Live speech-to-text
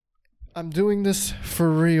I'm doing this for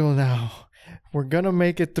real now. We're gonna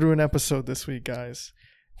make it through an episode this week, guys.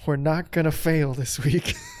 We're not gonna fail this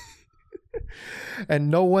week. And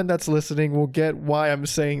no one that's listening will get why I'm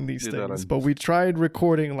saying these things. But we tried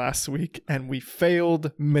recording last week and we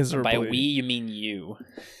failed miserably. By we, you mean you.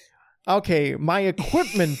 Okay, my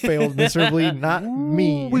equipment failed miserably, not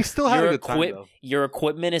me. We still had a good time, though. Your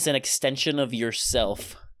equipment is an extension of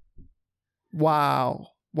yourself. Wow.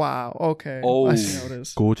 Okay. Oh. I see how it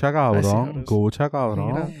is. Escucha, cabrón. Escucha,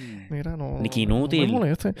 cabrón. Mira, no. Nicky inútil.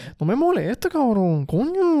 No me moleste, cabrón.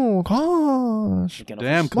 Coño, gosh.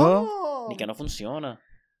 Damn, Ni que no funciona.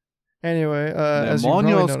 Anyway, as you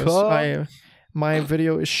probably Demonios, noticed, my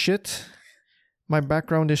video is shit. My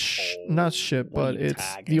background is not shit, but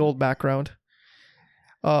it's the old background.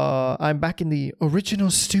 I'm back in the original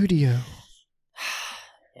studio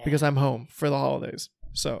because I'm home for the holidays.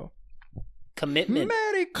 So, commitment.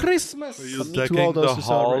 Merry Christmas Are you to all those who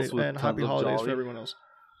celebrate, with and tons happy of holidays jolly? for everyone else.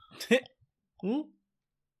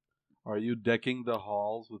 Are you decking the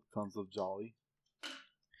halls with tons of jolly?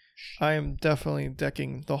 I am definitely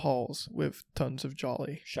decking the halls with tons of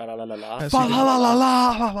jolly. Sha-la-la-la-la. As you can-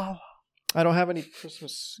 I don't have any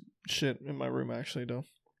Christmas shit in my room, actually, though.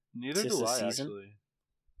 Neither Is this do the I, season? actually.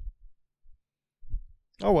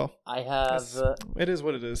 Oh, well. I have... It is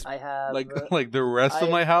what it is. I have... Like the rest of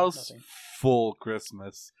my house, nothing. full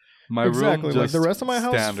Christmas. My Exactly. room, Like just the rest of my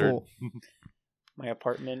house, standard. full. My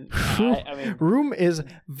apartment... I mean... Room is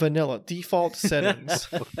vanilla. Default settings.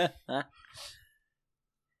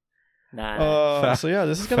 Nah. So yeah,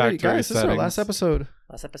 this is gonna be, Factory guys. This is our last settings. episode.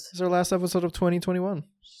 Last episode. This is our last episode of 2021.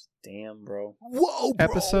 Damn, bro. Whoa, bro.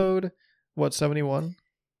 Episode what, 71?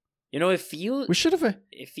 You know, it feels... We should have.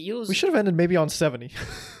 It feels... We should have ended maybe on 70.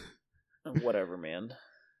 Whatever, man.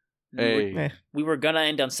 Hey. We were gonna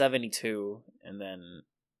end on 72, and then...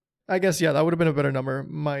 I guess yeah, that would have been a better number.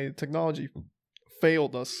 My technology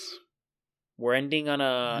failed us. We're ending on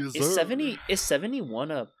a... Yes, Is sir.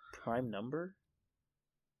 71 a prime number?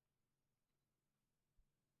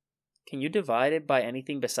 Can you divide it by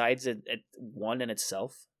anything besides it 1 in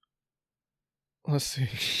itself? Let's see.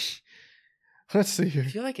 Let's see here. I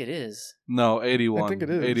feel like it is. No, 81. I think it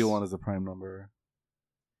is. 81 is a prime number.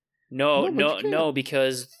 No, No, but you no,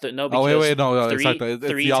 because... Oh, wait, no, three- exactly. It's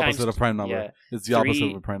three the opposite times- of prime number. yeah. It's the opposite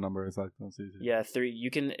Three- of a prime number. Exactly. That's easy. Yeah, 3. You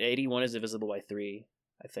can... 81 is divisible by 3,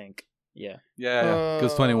 I think. Yeah. Yeah.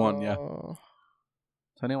 Because 21, yeah.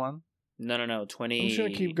 21? No, 20... I'm just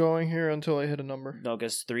gonna keep going here until I hit a number. No,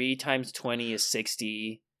 because 3 times 20 is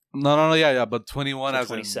 60. No, yeah. But 21 So as in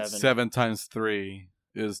 27. 7 times 3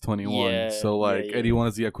 is 21. Yeah, So, like, yeah. 81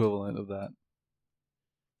 is the equivalent of that.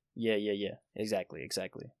 Yeah. Exactly.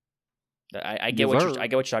 I Yes, get what sir.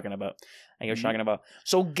 you're talking about. I get what you're talking about.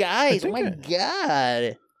 So, guys, I oh my think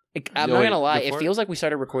god, I'm Yo, not wait, gonna lie. It before- feels like we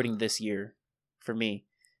started recording this year. For me,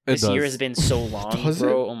 It this year does. has been so long, Does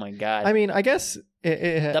bro. it? Oh my god. I mean, I guess I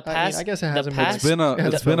guess it hasn't been. It's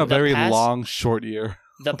been a the very past- long, short year.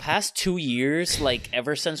 the past 2 years, like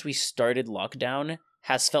ever since we started lockdown,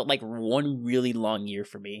 has felt like one really long year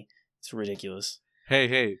for me. It's ridiculous.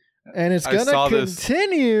 Hey. And it's I saw gonna this-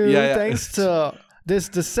 continue Yeah. thanks to this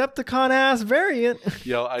Decepticon ass variant.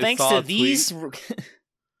 Yo, I Thanks saw to a tweet. these.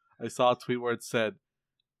 I saw a tweet where it said,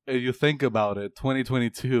 if you think about it,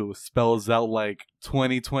 2022 spells out like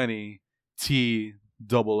 2020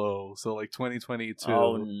 T-00. So like 2022.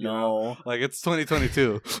 Oh you know? no! Like it's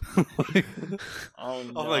 2022. Like, Oh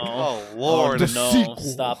no! I'm like, oh lord. the no! sequel.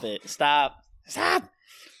 Stop it! Stop!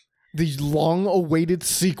 The long-awaited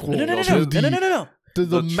sequel No! to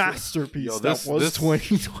the The tr- masterpiece Yo, that was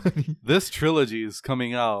 2020. This trilogy is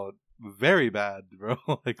coming out very bad, bro.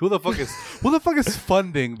 Like who the fuck is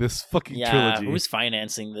funding this fucking Yeah, trilogy? who's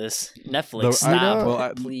financing this? Netflix, The- stop,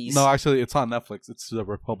 Well, please. No, actually, it's on Netflix. It's the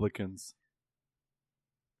Republicans.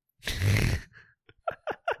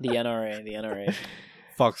 The NRA.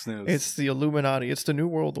 Fox News. It's the Illuminati. It's the New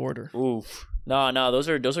World Order. Oof. No, those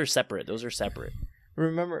are separate.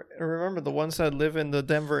 Remember the ones that live in the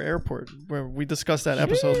Denver airport where we discussed that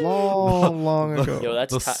episode long ago. Yo,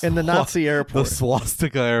 that's in the Nazi The airport.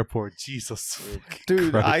 swastika airport. Jesus.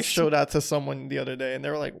 Dude, I Christ. showed that to someone the other day and they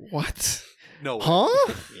were like, "What? No. way.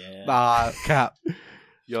 Huh?" Yeah. Cap.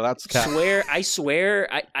 Yo, that's cap. I swear,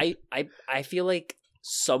 I feel like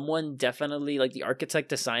someone definitely, like the architect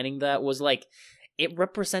designing that was like, it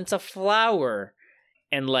represents a flower.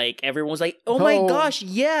 And like everyone was like, "Oh my Oh. gosh,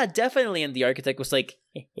 yeah, definitely." And the architect was like,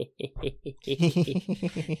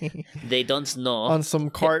 "They don't know. On some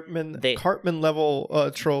Cartman They-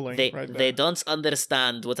 level trolling. They right there. they don't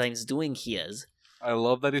understand what I'm doing here." I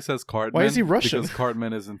love that he says Cartman. Why is he Russian? Because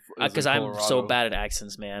Cartman is in Because I'm so Colorado. bad at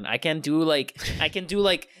accents, man. I can do like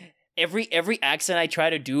every accent I try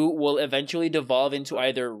to do will eventually devolve into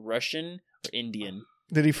either Russian or Indian.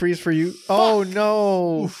 Did he freeze for you? Oh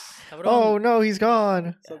no! Oh no, he's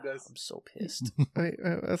gone. What's up, guys? I'm so pissed. Wait,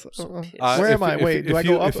 So pissed. where am I? Wait, do I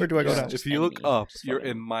go up or do I go yeah, down? If you look Just end me. up, It's you're fine.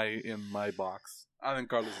 in my box. I'm in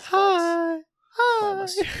Carlos's box. Hi. Why Hi.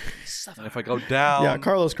 must you suffer? And if I go down, Yeah,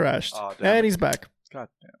 Carlos crashed, Oh, damn and it. he's back. God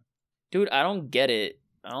damn. Dude, I don't get it.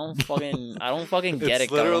 I don't fucking get It's it.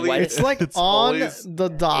 Carlos. literally- Why It's does- like It's on always- the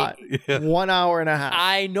dot. Yeah. 1 hour and a half.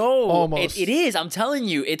 I know. Almost. It is. I'm telling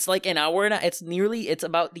you. It's like an hour and it's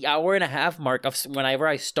about the hour and a half mark of whenever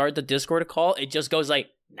I start the Discord call, it just goes like,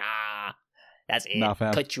 nah, that's it. Nah,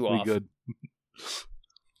 fam. Cut you We off. good.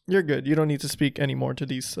 You're good. You don't need to speak anymore to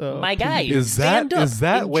these. My guy. Is stand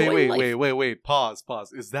that up. wait, Enjoy wait, life. wait. Pause.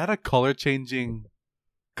 Is that a color changing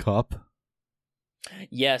cup?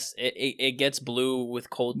 Yes, it gets blue with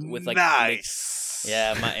cold with like nice.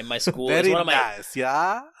 yeah, in my school. It's Very one of my nice,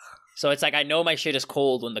 yeah. So it's like I know my shit is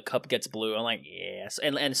cold when the cup gets blue. I'm like, yes,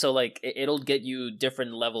 and so like it'll get you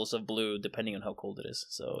different levels of blue depending on how cold it is.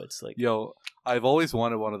 So it's like Yo, I've always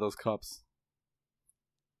wanted one of those cups.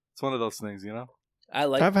 It's one of those things, you know? I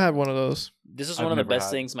like I've had one of those. this is I've one of the never best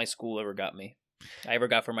had. things my school ever got me. I ever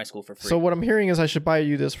got for my school for free. So what I'm hearing is I should buy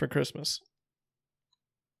you this for Christmas.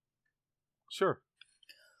 Sure.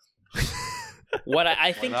 What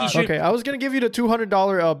I think you not? should Okay, I was gonna give you the $200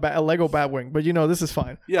 Lego Batwing, but this is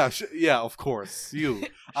fine. Yeah, yeah, of course. You.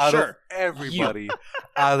 Out Sure. of everybody,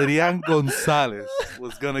 Adrian Gonzalez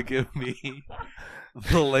was gonna give me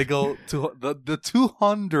the Lego the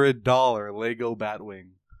 $200 Lego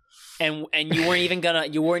Batwing. and you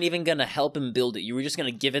weren't even gonna help him build it. You were just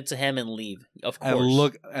gonna give it to him and leave. Of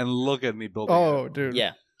course. And look at me building Oh, it. dude.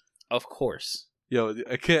 Yeah. Of course. Yo,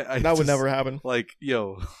 I can't. That would never happen. Like,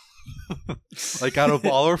 yo, like out of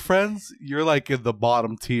all our friends, you're like in the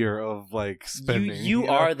bottom tier of like spending. You know?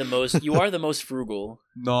 are the most frugal.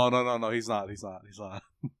 No. He's not. He's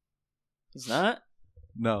not?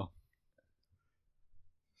 No.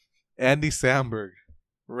 Andy Samberg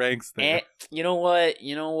ranks there. You know what?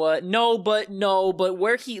 No, but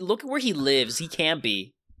where look at where he lives. He can't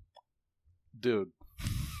be. Dude.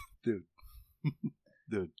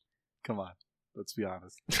 Come on. Let's be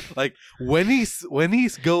honest. Like when he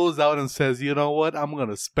goes out and says, "You know what? I'm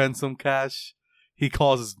gonna spend some cash," he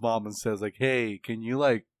calls his mom and says, "Like, hey, can you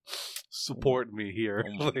like support me here?"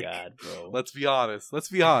 Oh my Like, god, bro. Let's be honest.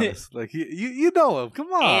 Like you know him. Come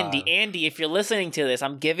on, Andy, if you're listening to this,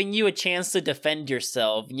 I'm giving you a chance to defend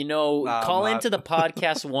yourself. Nah, Call I'm into the not.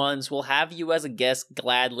 podcast once. We'll have you as a guest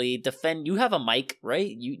gladly. Defend. You have a mic, right?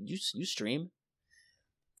 You stream.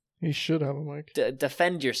 He should have a mic.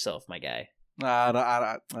 Defend yourself, my guy.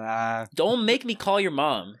 Nah, Don't make me call your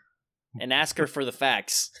mom and ask her for the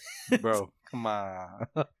facts. bro. Come on.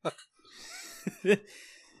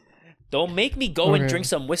 Don't make me go and Okay. drink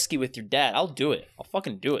some whiskey with your dad. I'll do it. I'll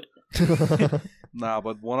fucking do it. Nah,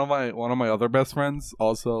 but one of my other best friends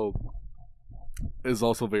is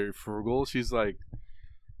also very frugal. She's like,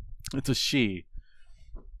 it's a she.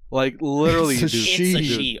 Like literally, It's a dude. she. It's a Dude,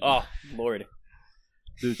 she. Oh, Lord.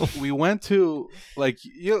 Dude, we went to like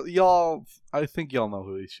y'all. I think y'all know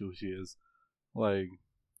who she is, like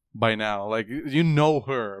by now. Like you know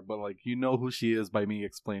her, but like you know who she is by me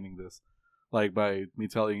explaining this, like by me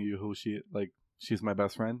telling you who she's my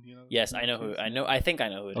best friend. You know? Yes, I know who. I think I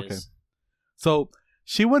know who it is. Okay. So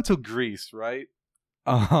she went to Greece, right?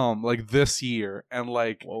 Like this year, and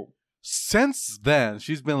like Whoa. since then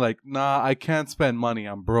she's been like, nah, I can't spend money.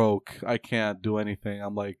 I'm broke. I can't do anything.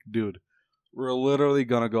 I'm like, dude. We're literally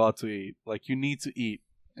gonna go out to eat. Like, you need to eat.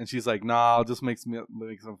 And she's like, nah, I'll just make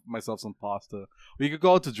myself some pasta. We could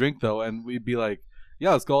go out to drink, though, and we'd be like,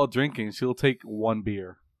 yeah, let's go out drinking. She'll take one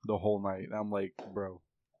beer the whole night. I'm like, bro,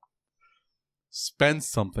 spend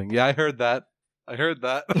something. Yeah, I heard that. I didn't.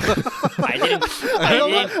 I don't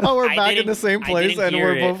didn't- know how we're I back in didn't- the same I place didn't and hear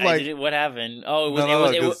we're it. both I like, didn't- what happened? Oh, it was. No,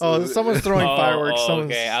 it was. oh, someone's throwing fireworks. Oh,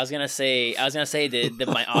 Someone's... okay. I was gonna say did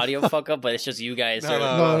my audio fuck up, but it's just you guys. No,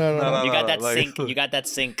 are- No. You got that like- sync. You got that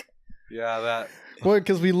sync. Yeah, that. Well,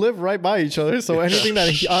 because we live right by each other, so anything that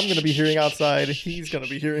I'm going to be hearing outside, he's going to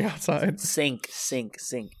be hearing outside. Sync.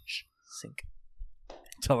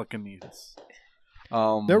 Telekinesis.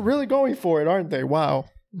 They're really going for it, aren't they? Wow.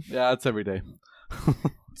 Yeah, it's every day.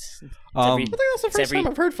 It's I every- think that's the It's first every- time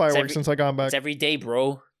I've heard fireworks every- since I got back. It's every day,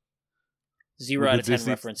 bro. 0 With out the of 10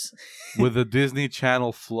 Disney- reference. With the Disney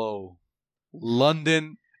Channel flow.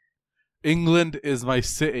 London, England is my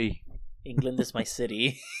city. England is my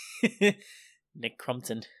city. Nick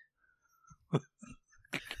Crumpton.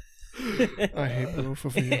 I hate both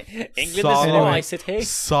of you. England Song- is my city.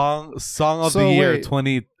 Song of So the year wait.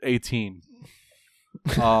 2018.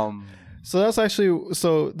 So that's actually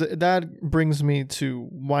that brings me to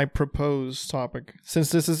my proposed topic.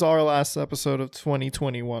 Since this is our last episode of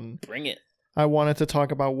 2021, Bring it. I wanted to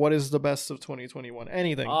talk about what is the best of 2021.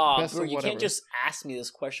 Anything. Oh, best bro, of you whatever. can't just ask me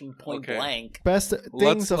this question point Okay. blank. Best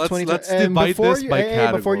things of let's 2020. divide before this you,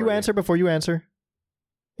 by before you category. before you answer,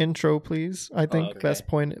 intro, please. I think Okay. best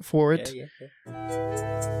point for it. Yeah.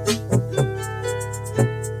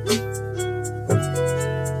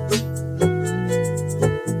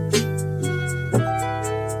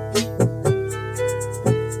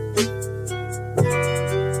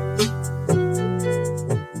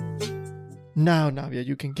 Now, Navia,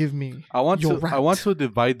 you can give me. I want Your to. I rant. want to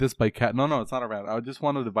divide this by No, it's not a rant. I just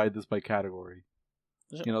want to divide this by category.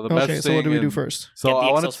 You know, the best Okay, thing. so what do we do in- first? So Get the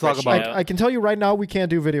I wanted to Excel talk spreadsheet about. out. I can tell you right now, we can't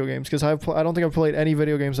do video games because I don't think I've played any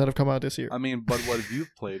video games that have come out this year. I mean, but what have you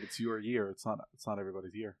played? It's your year. It's not. It's not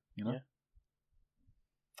everybody's year. You know. Yeah.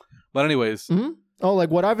 But anyways, Oh, like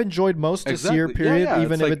what I've enjoyed most this year, Exactly. period, Yeah,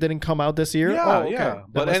 even it's if like- it didn't come out this year. yeah, Oh, okay. yeah. Then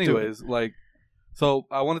But let's do it. anyways, like, so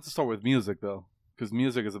I wanted to start with music though, because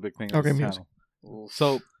music is a big thing. On Okay, this music. channel.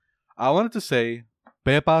 So I wanted to say,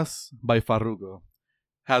 Pepas by Farruko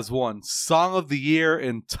has won Song of the Year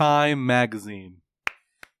in Time magazine.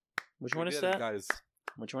 Which one We is did it, that? guys?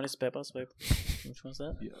 Which one is Pepas? Which one's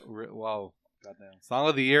that? Yeah, wow, goddamn, Song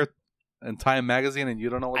of the Year in Time magazine, and you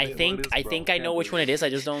don't know what I it think is, I bro. think I Can't know which believe one it is. I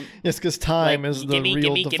just don't. Yes, because time like, is the give me, real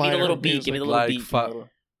give me, give me the definer little of beat. Give me the music. little Like beat. fa-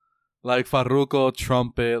 Like Farruko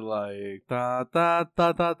trumpet, like ta ta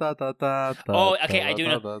ta ta ta ta ta. Oh, okay, I do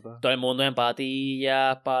know. ta, ta. Todo el mundo en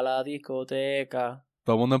patillas para la discoteca.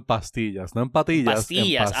 Todo el mundo en pastillas, no en patillas.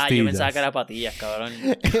 Pastillas. En Ah, yo pensaba pastillas. que era patillas, cabrón.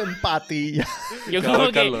 Empatía. Yo Carlos, como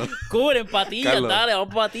que, Carlos. cool, en patillas, Carlos. dale,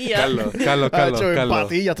 vamos patillas. Carlos, Hacho,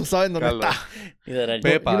 empatía, tú sabes dónde Carlos. está. Literal.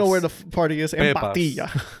 Pepas. You know where the party is? Pepas. Empatía.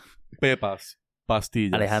 Pepas,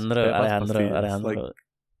 pastillas. Alejandro, Pepas, Alejandro, pastillas. Alejandro. Like,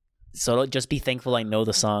 Solo just be thankful I know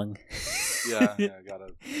the song. yeah, gotta.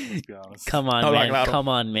 Let's be honest. Come on, Habla man. claro. Come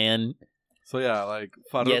on, man. So yeah, like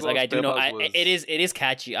Farruko's Yes, like I do know. Pepas was- It is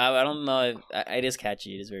catchy. I don't know. It is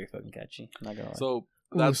catchy. It is very fucking catchy. I'm not gonna lie. So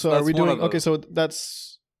Ooh, that's so that's are we one doing? of the- Okay, so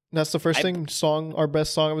that's the first I- thing. Song, our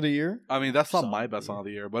best song of the year. I mean, that's not Song my of the best year. song of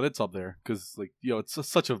the year, but it's up there because like it's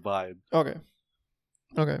just such a vibe. Okay.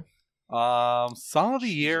 Okay. Song of the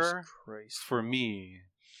Jesus year Christ. for me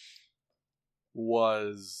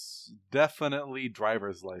was definitely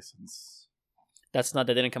Driver's License. That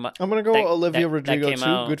didn't come out. I'm gonna go Olivia that Rodrigo came too.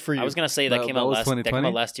 out- Good for you. I was gonna say that That- came that out was last. That came 2020?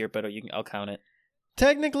 out last year, but I'll count it.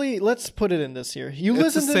 Technically, let's put it in this year. You It's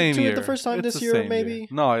listened the same to year. it the first time It's this the year, same maybe?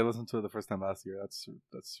 No, I listened to it the first time last year.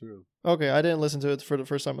 That's true. Okay, I didn't listen to it for the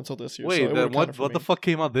first time until this year. so Wait, it then would've what? counted for What the me. fuck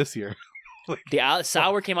came out this year? The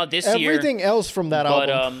Sour came out this year. Everything else from that but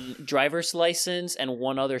album. Driver's License and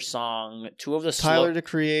one other song. Two of the Tyler the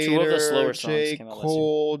Creator, two of the slower songs J. came out last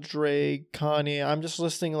Cole, Drake, Kanye. I'm just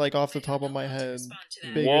listing like off the top of my head.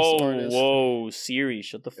 Biggest Whoa, artist. whoa, Siri,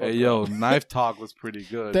 shut the fuck Hey, yo, up. Knife Talk was pretty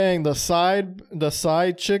good. Dang, the side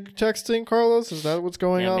chick texting, Carlos? Is that what's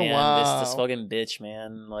going Yeah, on? man, Wow. this fucking bitch,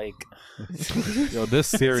 man. Like, Yo, this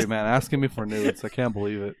Siri man asking me for nudes. I can't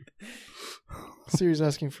believe it. Siri's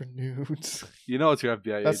asking for nudes. You know it's your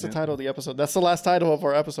FBI That's the agent. title of the episode. That's the last title of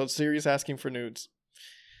our episode. Siri's asking for nudes.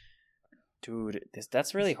 dude,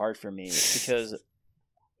 that's really hard for me because.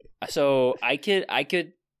 So I could.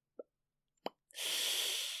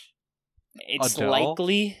 It's Adele?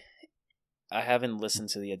 likely. I haven't listened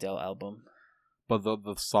to the Adele album. But the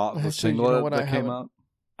song, the Actually, you single know what, I that came haven't- out.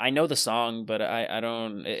 I know the song, but I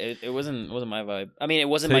don't. It wasn't my vibe. I mean, it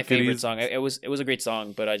wasn't my Take It favorite Easy. song. It was a great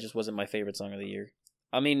song, but I just wasn't my favorite song of the year.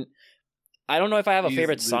 I mean, I don't know if I have a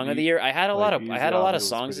favorite Easy- song of the year. I had a like, lot of Easy I had a lot Alligator of was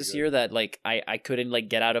songs pretty this good. year that like I couldn't like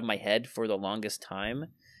get out of my head for the longest time.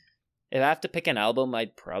 If I have to pick an album,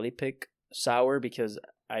 I'd probably pick Sour because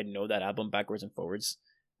I know that album backwards and forwards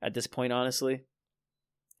at this point, honestly,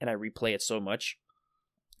 and I replay it so much.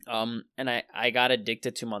 And I got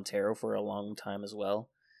addicted to Montero for a long time as well.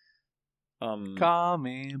 Call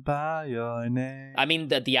me by your name. I mean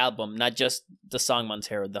the album, not just the song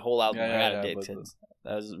Montero. The whole album, Yeah, I got yeah, addicted. but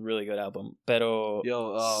That was a really good album. Pero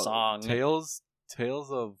Yo, song Tales of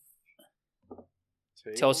Tales of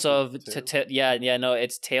no,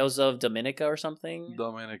 it's Tales of Dominica or something.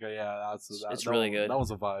 Dominica. Yeah, It's really good. That was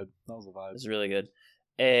a vibe. It's really good.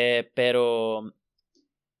 Pero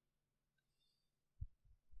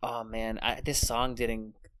oh man, this song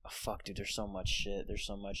didn't. Oh, fuck, dude. There's so much shit. There's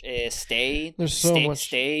so much. Stay. There's so much.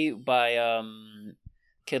 Stay by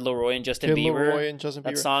Kid Laroi and Justin Kid Bieber. Laroi and Justin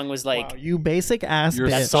That Bieber. song was like Wow, you basic ass You're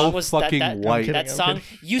bitch. that so song was fucking That white. I'm song,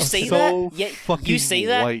 kidding. you I'm say so that, yet fucking you say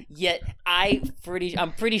that, white. yet I'm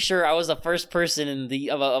pretty sure I was the first person in the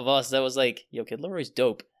of us that was like, "Yo, Kid Laroi's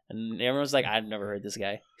dope," and everyone was like, "I've never heard this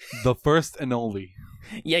guy." The first and only.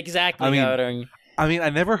 Yeah, exactly. I mean, Gaurang. I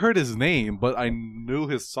never heard his name, but I knew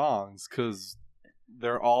his songs because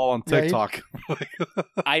they're all on Yeah, he- TikTok.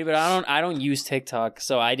 I don't use TikTok,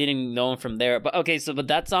 so I didn't know him from there. But okay, but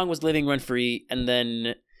that song was "Living Rent Free," and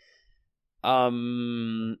then,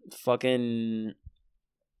 fucking.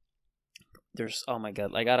 There's, oh my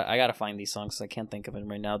god, I gotta find these songs. I can't think of it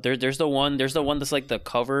right now. There's the one that's like the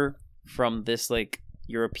cover from this like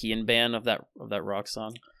European band of that rock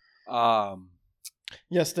song.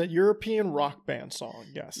 Yes, the European rock band song.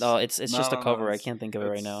 Yes. No, it's just a cover. I it's- can't think of it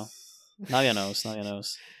right now. Navia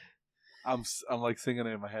knows. I'm like singing it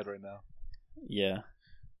in my head right now. Yeah.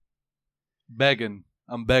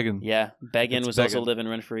 I'm begging. Yeah. Beggin It's was also beggin'. living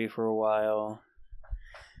rent free for a while.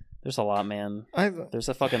 There's a lot, man. There's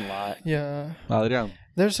a fucking lot. Yeah. Adrian.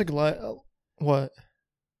 There's a what?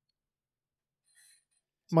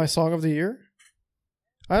 My song of the year?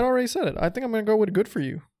 I'd already said it. I think I'm gonna go with "Good for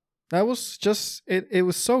You." That was just it. It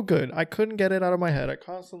was so good. I couldn't get it out of my head. I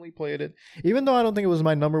constantly played it, even though I don't think it was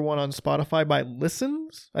my number one on Spotify by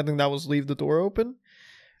listens. I think that was "Leave the Door Open."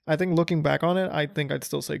 I think looking back on it, I think I'd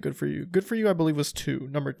still say "Good for You." "Good for You," I believe was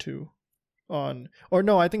number two, on or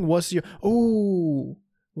no, I think "What's Your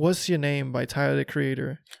Name" by Tyler the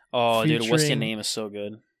Creator. Oh, dude, What's Your Featuring- Name is so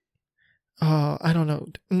good. I don't know.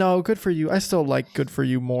 No, "Good for You." I still like "Good for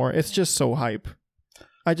You" more. It's just so hype.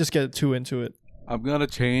 I just get too into it. I'm gonna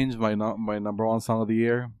change my number one song of the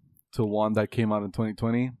year to one that came out in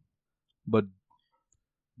 2020, but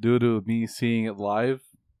due to me seeing it live,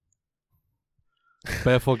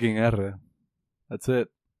 Pe fucking R. That's it.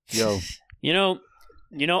 Yo, You know,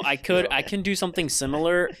 I can do something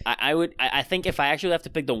similar. I think if I actually have to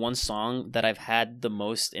pick the one song that I've had the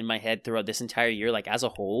most in my head throughout this entire year, like as a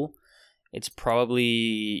whole, it's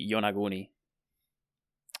probably Yonaguni.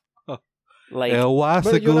 Like eu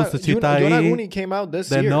acho que gosto de tá aí. Yonaguni came out this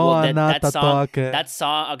De year. no Well, that song- toque. that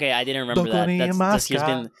song, okay, I didn't remember that. This year's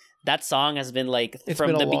been, that song has been like It's from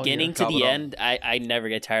been a the long beginning year. to the Cabrón. end. I never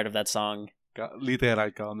get tired of that song.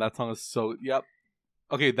 Literal, cabrón. That song is so. Yep.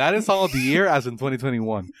 Okay, that is song of the year as in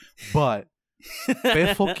 2021, but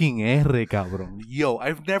Pe fucking R, cabrón. Yo,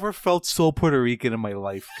 I've never felt so Puerto Rican in my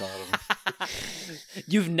life, cabrón.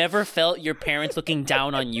 You've never felt your parents looking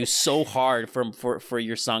down on you so hard for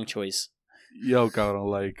your song choice. Yo,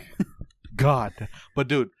 cabrón, like, God. But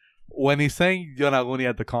dude, when he sang Yonaguni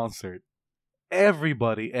at the concert,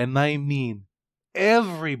 everybody, and I mean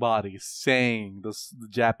everybody, sang the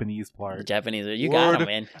Japanese The part. Japanese, you got Word him,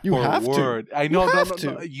 man. You for have word. to. I know, You no, have no,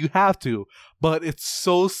 to. no, you have to. But it's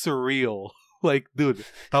so surreal. Like, dude,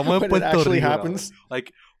 estamos en When it Puerto actually Rico. happens.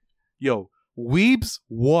 Like, yo, Weebs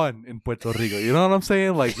won in Puerto Rico. You know what I'm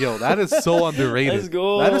saying? Like, yo, that is so underrated. Let's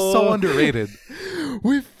go. That is so underrated.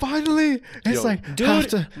 We finally. It's Yo. like Dude,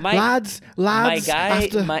 after lads.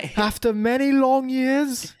 guy- After many long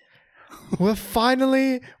years,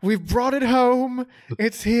 we've brought it home.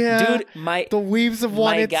 It's here. Dude, the Weaves have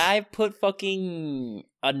won my it. guy put fucking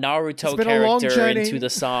a Naruto It's been a long character journey. into the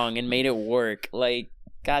song and made it work. Like,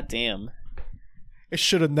 goddamn. It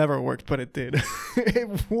should have never worked, but it did. It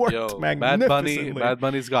worked Yo, magnificently. Bad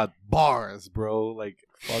Bunny's got bars, bro. Like,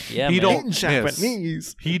 Fuck yeah, He man. don't In miss.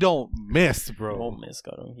 Japanese. he don't miss, He bro. don't miss,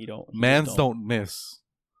 Gato. He don't. Mans don't miss.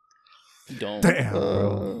 He don't. Damn,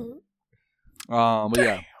 bro. But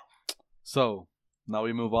yeah. So now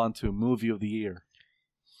we move on to movie of the year.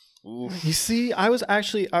 Oof. You see, I was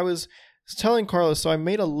telling Carlos, so I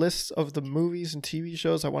made a list of the movies and TV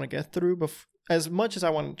shows I want to get through as much as I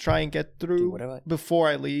want to try and get through Dude, what about- before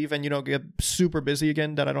I leave and get super busy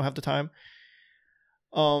again that I don't have the time.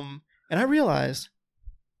 And I realized,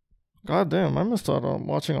 God damn, I missed out on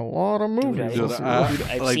watching a lot of movies. Dude, this I- year.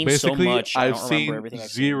 I've like seen so basically, much, I I've don't remember seen everything I've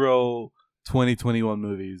seen. zero 2021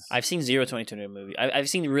 movies. I've seen zero 2020 movie. I've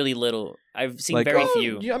seen really little. I've seen Like, very oh,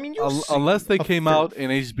 few. Yeah, I mean, you've seen Unless they a came fair- out in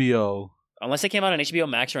HBO. Unless they came out on HBO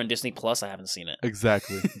Max or on Disney Plus, I haven't seen it.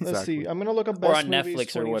 Exactly. Let's see. I'm gonna look up Or best on movies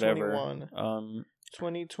Netflix or whatever. 2021.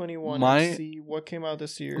 2021. My- and see what came out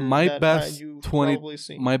this year. my that, best you've 20 probably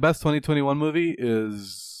seen. My best 2021 movie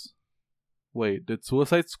is. Wait, did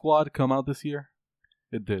Suicide Squad come out this year?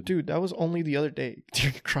 It did. Dude, that was only the other day.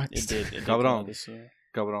 Dear Christ. It did. It did Cabrón. come out this year.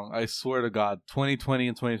 Cabrón, I swear to God, 2020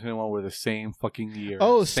 and 2021 were the same fucking year.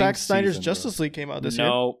 Oh, Same Zack Snyder's season, bro. Justice League came out this year.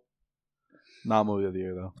 No, Not movie of the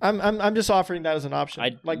year though. I'm just offering that as an option.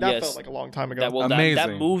 I- Like that yes. felt like a long time ago. that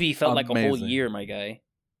Amazing. movie felt like a whole Amazing. year, my guy.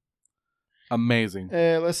 Amazing.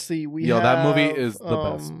 Let's see. That movie is the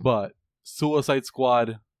best. But Suicide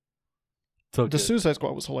Squad took the it. Suicide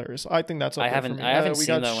Squad was hilarious. I think that's up I there haven't for me. we we seen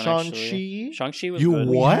got that one Shang-Chi. actually. Shang-Chi was You good.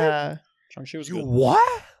 what? Yeah. Shang-Chi was You good.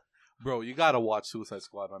 what? Bro, you gotta watch Suicide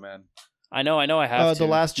Squad, my man. I know. I have to. The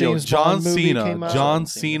last James John Bond movie Cena. came out. John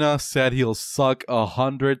Cena said he'll suck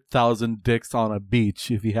 100,000 dicks on a beach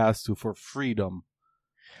if he has to for freedom.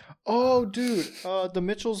 Oh, dude. The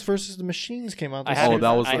Mitchells versus the Machines came out. I This haven't, year.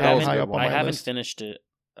 that was- I that was haven't, a good one. I haven't list. finished it.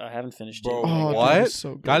 I haven't finished Bro, it. Oh, dude, what? it's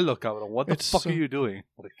so good. Carlos, cabrón, what the It's fuck so- are you doing?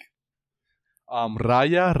 Like,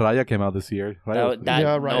 Raya came out this year. Raya was That,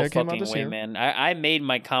 Yeah, no Raya came out fucking this way, year. man. I made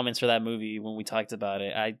my comments for that movie when we talked about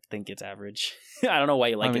it. I think it's average. I don't know why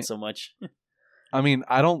you like mean- it so much. I mean,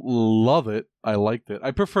 I don't love it. I liked it.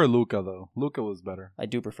 I prefer Luca though. Luca was better. I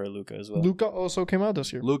do prefer Luca as well. Luca also came out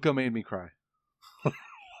this year. Luca made me cry.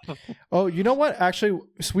 Oh, you know what? Actually,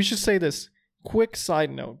 we should say this. Quick side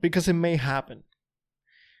note, because it may happen.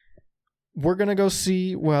 We're going to go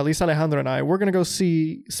see, well, at least Alejandro and I, we're going to go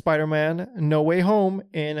see Spider-Man No Way Home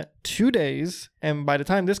in 2 days. And by the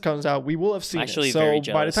time this comes out, we will have seen Actually it. So very by the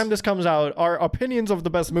jealous. time this comes out, our opinions of the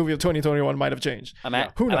best movie of 2021 might have changed. I'm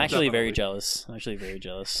Who knows? actually very Definitely. jealous. I'm actually very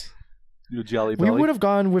jealous. You jelly belly. We would have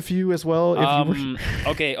gone with you as well if you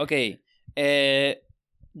were... Okay.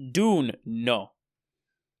 Dune, no.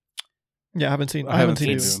 Yeah, I haven't seen I haven't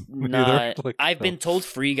Dune. It's Dune not. either. Like, I've no. been told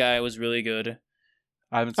Free Guy was really good.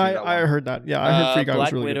 I haven't seen that I one. heard that. Yeah, I heard Free Guy Black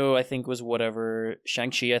was really Widow, I think, was whatever.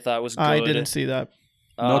 Shang-Chi, I thought was good. good. I didn't see that.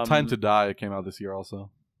 No Time to Die came out this year also.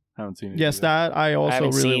 Haven't seen it. Yes, either. that I I also haven't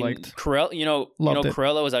really seen liked. Cruella. You know, Loved it.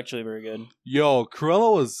 Cruella was actually very good. Yo,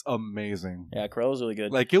 Cruella was amazing. Yeah, Cruella was really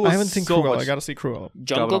good. Like it was I haven't seen so Cruella. much. I gotta see Cruella.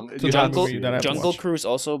 Jungle, Cabrón, you Jungle, have to see it. that I have to Jungle watch. Cruise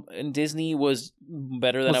also in Disney was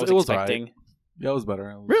better than I was It was alright. expecting. Yeah, it was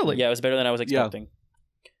better. Really? Yeah, it was better than I was expecting.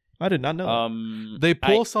 I did not know. that. They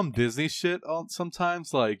pull some Disney shit on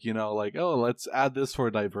sometimes, like, you know, like, oh, let's add this for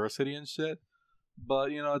diversity and shit.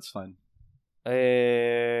 But, you know, it's fine.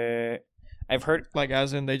 I've heard. Like,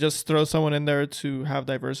 as in, they just throw someone in there to have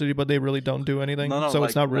diversity, but they really don't do anything. No, So like-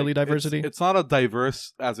 it's not really like, diversity. It's not a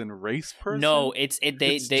diverse as in race person. No, they it's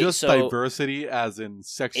they just so diversity as in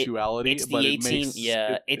sexuality. it's the but 18. It makes,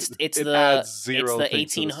 Yeah, it it's it the adds zero it's the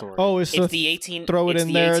things to 18. the story. Oh, it's It's to the 18. throw it it's in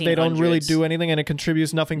the there. They don't really 1800s. do anything, and it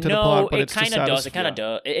contributes nothing to the No, plot. But it it's kind just of does. satisfying. It kind of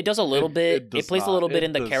does. It does a little bit. does It plays a not. little bit It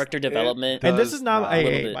in the does- character it development. And this does is not. not. Hey, A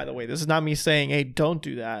little hey, bit. by the way, this is not me saying, "Hey, don't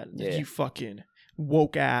do that." Yeah. You fucking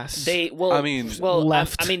woke ass. I mean,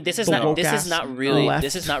 left. I mean, this is the not. woke This ass is not really. left.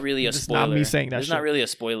 This is not really a This is spoiler. not me saying that This is not shit. really a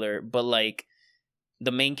spoiler, but like. The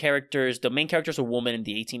main character's a woman in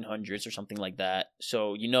the 1800s or something like that.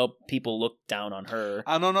 So you know people look down on her.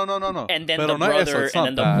 no. And then Pero the no eso, brother, it's and not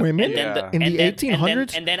then the that. Women? and then the, Yeah. In and the then-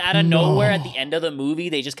 1800s? and then out of nowhere, at No. the end of the movie,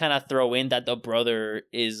 they just kind of throw in that the brother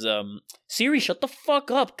is Siri. Shut the fuck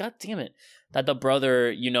up! God damn it! That the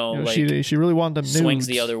brother, You know, like she really wanted them swings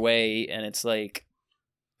nudes. the other way, and it's like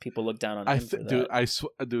people look down on him for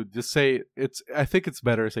that. Dude, just say it's. I think it's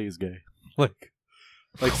better to say he's gay. Like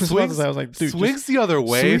I was about to swings. say, I was like, dude, swings the other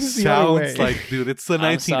way swings the other sounds way. like, dude, it's the I'm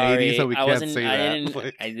 1980s sorry. and we I can't wasn't. say I that. didn't.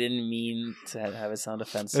 Like, I didn't mean to have it sound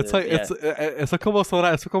offensive. it's like Yeah. it's como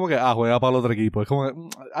sonar. It's como que juega para el otro equipo. It's como que,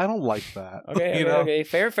 I don't like that. Okay, you okay, know? okay.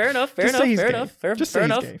 Fair enough. Just say he's Fair gay. enough. Fair Just fair say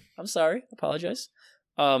he's enough. gay. I'm sorry. Apologize.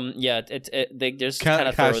 Yeah, they just Can- kind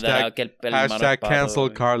of throw that hashtag- out. Que el Hashtag marapado. cancel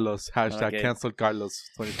Carlos. Hashtag Okay. cancel Carlos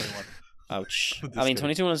 2021. Ouch. Just I mean, kidding.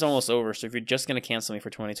 2021 is almost over, so if you're just gonna cancel me for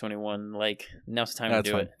 2021, like now's the time That's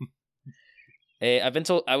to do fine. it. Hey, I've been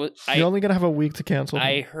told You're I only gonna have a week to cancel.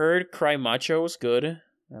 I heard Cry Macho was good.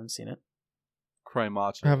 I haven't seen it. Cry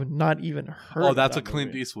macho. I have not even heard. Oh, of that's that a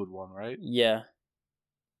Clint movie. Eastwood one, right? Yeah,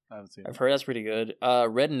 I haven't seen I've it. heard that's pretty good.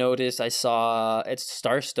 Red Notice, I saw. It's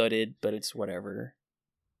star-studded, but it's whatever.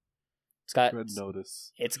 It's got Red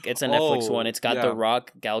Notice. it's a Netflix Oh, one. It's got yeah. The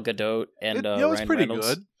Rock, Gal Gadot, and It was Ryan pretty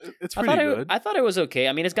Reynolds. good. It's I pretty thought good. I thought it was okay.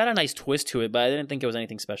 I mean, it's got a nice twist to it, but I didn't think it was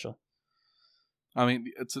anything special. I mean,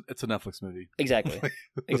 it's a Netflix movie. Exactly.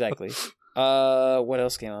 Exactly. What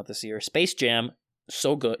else came out this year? Space Jam,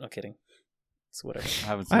 so good. No kidding. It's whatever.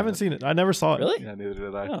 I I haven't seen it. I never saw it. Really? Yeah, neither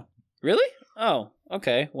did I. Oh, really? Oh,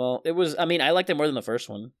 okay. Well, it was. I mean, I liked it more than the first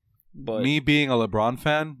one, but Me being a LeBron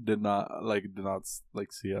fan did not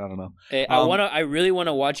see it. I don't know. I really want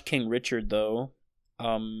to watch King Richard though.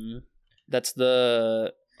 That's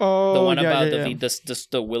the Oh, one yeah, about yeah, yeah.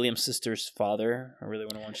 the Williams sisters' father. I really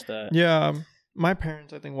want to watch that. Yeah, my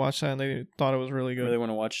parents I think watched that and they thought it was really I good. really want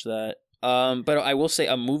to watch that. But I will say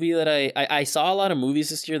a movie that I saw a lot of movies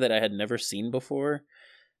this year that I had never seen before,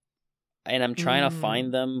 and I'm trying to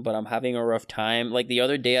find them, but I'm having a rough time. Like the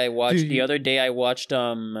other day I watched. Dude. The other day I watched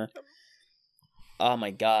Oh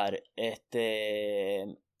my god.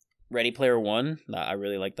 Ready Player One. I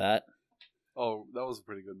really like that. Oh, that was a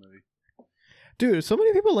pretty good movie. Dude, so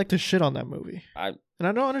many people like to shit on that movie. I- and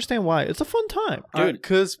I don't understand why. It's a fun time. Dude.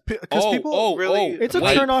 Because people really... It's a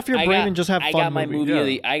Wait, turn off your I brain got- and just have I fun got my movie.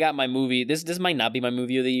 movie. I got my movie. This might not be my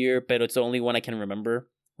movie of the year, but it's the only one I can remember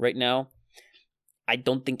right now. I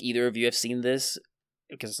don't think either of you have seen this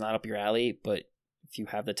because it's not up your alley. But if you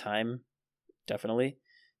have the time, definitely.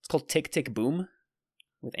 It's called Tick Tick Boom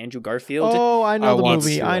with Andrew Garfield. Oh, I know I the want to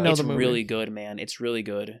movie. see I that. know It's the movie. really good, man. It's really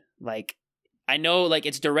good. Like, I know, like,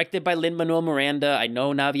 it's directed by Lin-Manuel Miranda. I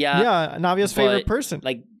know Navia. Yeah, Navia's favorite person.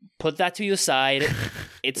 Like, put that to your side.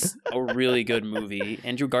 It's a really good movie.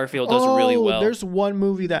 Andrew Garfield does really well.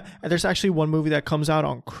 There's actually one movie that comes out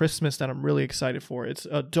on Christmas that I'm really excited for. It's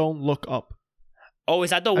Don't Look Up. Oh,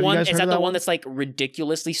 is that the Have you one? guys Is heard that of the that one one? that's like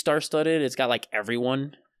ridiculously star-studded? It's got like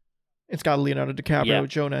everyone. It's got Leonardo DiCaprio, Yeah.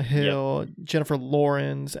 Jonah Hill, Jennifer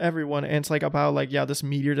Lawrence, everyone, and it's like about like this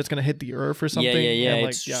meteor that's gonna hit the Earth or something. Yeah. And, like,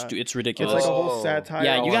 It's it's ridiculous. like a Oh. whole satire.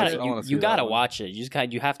 Yeah, I you wanna- gotta I wanna see you that gotta one. watch it.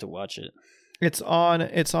 You have to watch it. It's on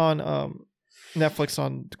Netflix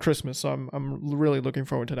on Christmas, so I'm really looking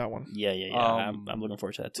forward to that one. Yeah. Um, I'm looking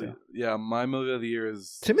forward to that too. Yeah, my movie of the year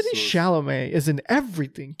is... Timothy Chalamet is in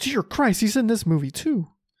everything. Dear Christ, he's in this movie too.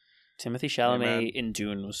 Timothy man. Chalamet in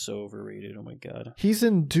Dune was so overrated. Oh my god. He's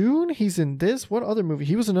in Dune. He's in this. What other movie?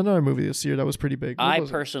 He was in another movie this year that was pretty big. What I was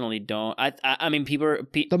it? personally don't. I mean, people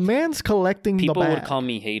The man's collecting people the bag. would call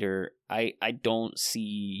me hater. I don't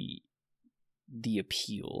see the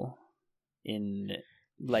appeal in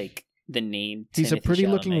like the name. He's Timothy a pretty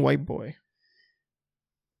looking Chalamet. white boy.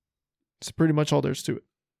 It's pretty much all there is to it.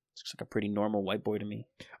 Looks like a pretty normal white boy to me.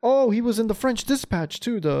 Oh, he was in the French Dispatch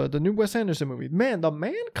too, the new Wes Anderson movie. Man, the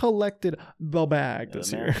man collected the bag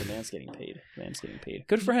this year. The man's getting paid.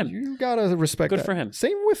 Good for him. You gotta respect Good that. for him.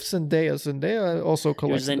 Same with Zendaya. Zendaya also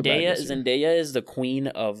collected the bag this year. Zendaya is the queen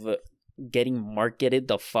of getting marketed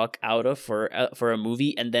the fuck out of for a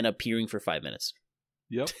movie and then appearing for 5 minutes.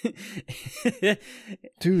 Yep.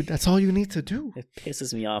 Dude, that's all you need to do. It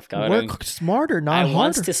pisses me off, God. Work smarter, not I harder.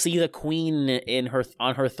 wants to see the queen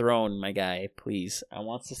on her throne, my guy. Please, I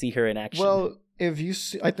wants to see her in action. Well, if you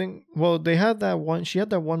see, I think, they had that one. She had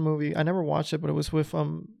that one movie. I never watched it, but it was with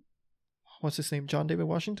what's his name? John David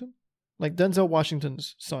Washington, like Denzel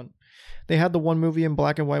Washington's son. They had the one movie in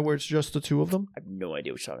black and white where it's just the two of them. I have no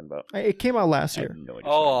idea what you're talking about. It came out last I have year. no idea.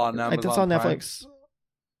 Oh, what on you're I think it's Amazon on Prime. Netflix.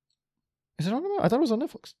 Is it on? I thought it was on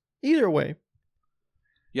Netflix. Either way,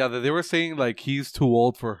 Yeah, they were saying like he's too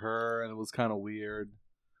old for her, and it was kind of weird.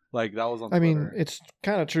 Like that was on. I Twitter. mean, it's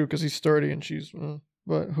kind of true because he's 30 and she's,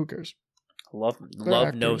 but who cares? Love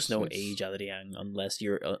actors, knows no it's- age, Adrian, unless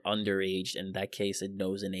you're underage. In that case, it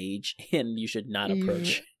knows an age, and you should not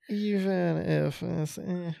approach. Even if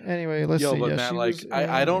anyway, let's Yo, see. but Yeah, man, she like was,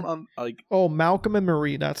 I don't like. Oh, Malcolm and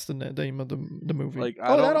Marie. That's the name of the movie. Like,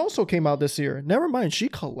 I that don't- also came out this year. Never mind. She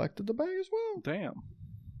collected the bag as well. Damn.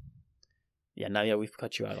 Yeah, now we've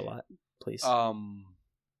cut you out a lot. Please. Como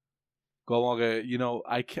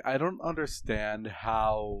que, I don't understand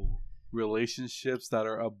how relationships that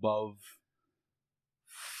are above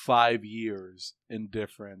 5 years in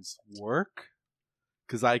difference work,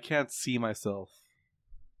 because I can't see myself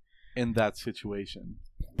in that situation.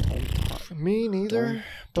 Me neither.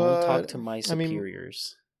 Don't but talk to my I mean-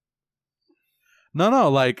 superiors. No,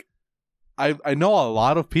 like I know a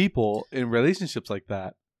lot of people in relationships like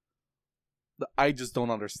that. I just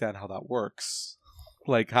don't understand how that works.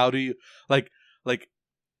 Like, how do you like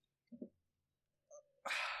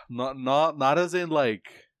not as in like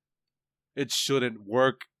it shouldn't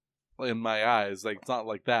work in my eyes. Like, it's not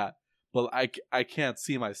like that. But I can't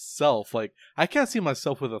see myself. Like, I can't see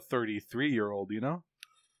myself with a 33-year-old. You know?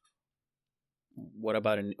 What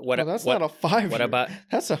about an well, that's not a 5. what about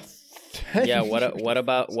that's a 10. yeah? What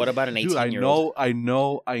about an 18-year-old?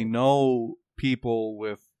 Dude, I know people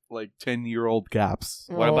with like 10-year-old gaps.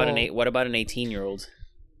 What about Oh, what about an 18-year-old?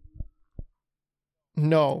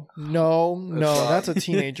 No, that's a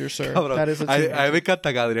teenager, sir. Cabrón, That is a teenager. I me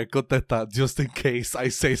encanta que Adrián contesta just in case I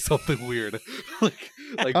say something weird.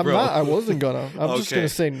 like I'm bro. not. I wasn't gonna. I'm just Okay. gonna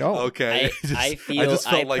say no. Okay. I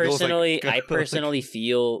personally it was like-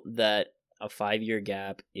 feel that a 5-year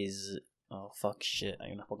gap is fuck shit.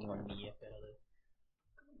 Hay una fucking hornilla.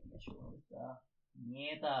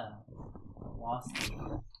 Nieta. Lost it.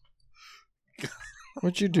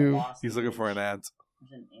 What'd you do? He's looking for an ant.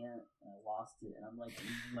 There's an ant and I lost it, and I'm like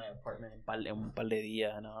in my apartment in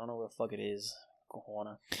Paledia, and I don't know where the fuck it is.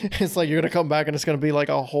 Cojona. It's like you're gonna come back and it's gonna be like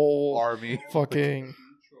a whole Army. fucking.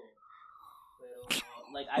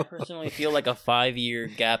 Like, I personally feel like a 5-year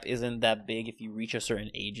gap isn't that big if you reach a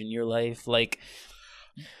certain age in your life. Like,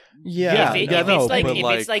 Yeah,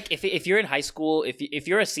 if you're in high school, if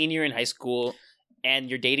you're a senior in high school and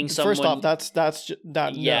you're dating someone, first off, that's let's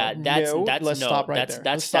stop right there.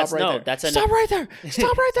 Let's stop right there. Stop right there.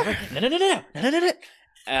 Stop right there.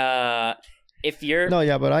 No. If you're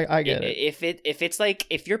but I get it. If it's like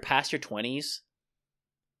if you're past your 20s,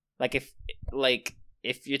 like if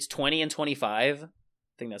it's 20 and 25, I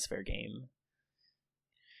think that's fair game.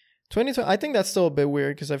 20, I think that's still a bit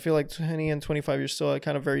weird because I feel like 20 and 25, you're still at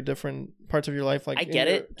kind of very different parts of your life. Like I get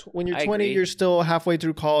it. When you're 20, you're still halfway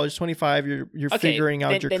through college. 25, you're figuring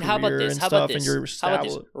out your career and stuff, and you're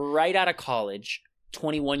established. Right out of college,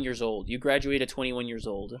 21 years old. You graduate at 21 years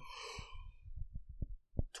old.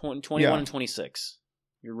 21 and 26.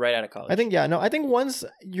 You're right out of college. I think once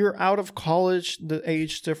you're out of college, the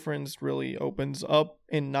age difference really opens up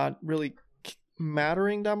and not really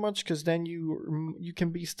mattering that much, because then you can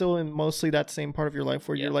be still in mostly that same part of your life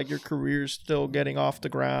where you're like your career's still getting off the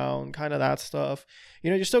ground, kind of that stuff.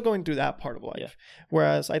 You're still going through that part of life.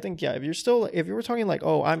 Whereas I think if you were talking like,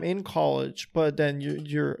 oh, I'm in college, but then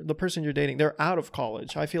you're the person you're dating, they're out of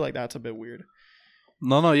college, I feel like that's a bit weird.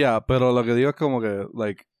 Pero lo que digo como que,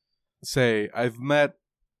 like, say I've met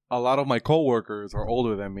a lot of my coworkers are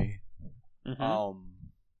older than me. Mm-hmm.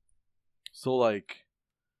 So like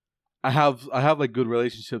I have like good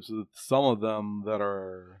relationships with some of them that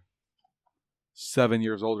are 7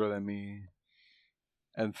 years older than me,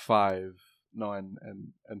 and 4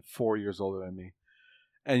 years older than me.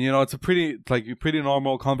 And it's a pretty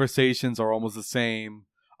normal. Conversations are almost the same.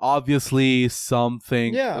 Obviously,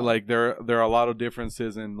 something like there are a lot of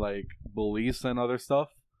differences in like beliefs and other stuff.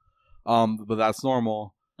 But that's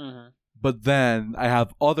normal. Mm-hmm. But then I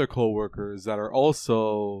have other coworkers that are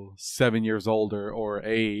also 7 years older or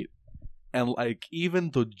 8. And like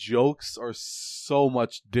even the jokes are so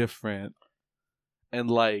much different, and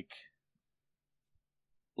like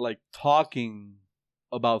talking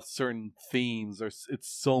about certain themes it's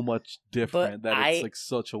so much different it's like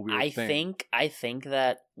such a weird thing. I think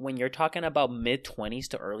that when you're talking about mid-20s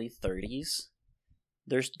to early 30s,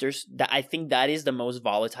 there's that. I think that is the most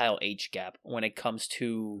volatile age gap when it comes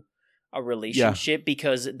to a relationship,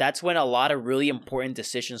 because that's when a lot of really important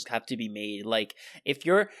decisions have to be made. Like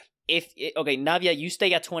Navia, you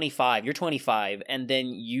stay at 25, you're 25, and then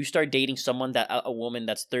you start dating a woman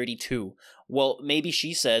that's 32. Well, maybe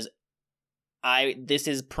she says, this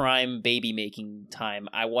is prime baby making time.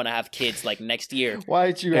 I want to have kids like next year.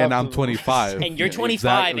 Why'd you? And I'm 25. And you're 25,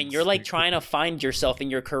 exactly. And you're like trying to find yourself in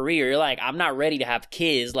your career. You're like, I'm not ready to have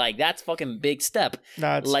kids. Like, that's fucking big step.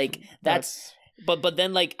 That's. But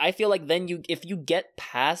then, like, I feel like then if you get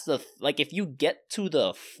past if you get to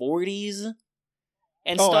the 40s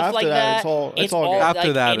and stuff like that, it's all good. After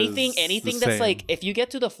like, that, anything that's same. like, if you get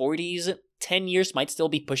to the 40s, 10 years might still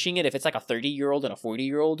be pushing it if it's like a 30-year-old and a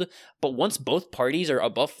 40-year-old. But once both parties are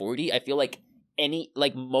above 40, I feel like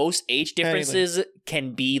most age differences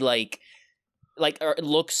can be or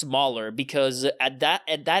look smaller, because at that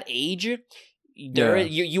age,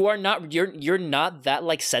 you're not that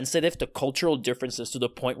like sensitive to cultural differences to the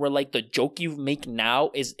point where like the joke you make now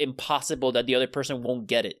is impossible that the other person won't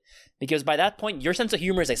get it, because by that point your sense of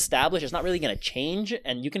humor is established. It's not really going to change,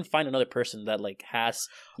 and you can find another person that like has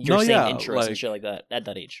your same interests and shit like that at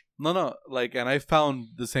that age. And I found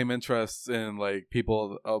the same interests in like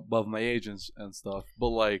people above my age and stuff, but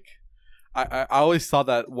like I always thought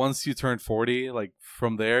that once you turn 40, like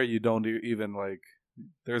from there you don't even like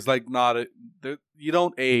there's like you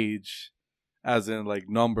don't age as in like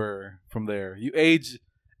number from there. You age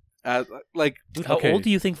as like, dude, how old do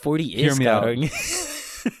you think 40 is? Hear me out.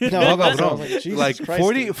 No. Like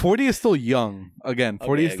 40 is still young. Again,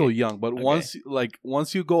 40 is still young, but once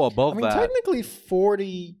you go above that, technically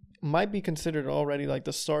 40 might be considered already like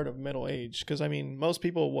the start of middle age, because I mean most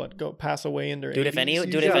people pass away in their 80s. If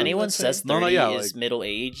anyone says 30 is middle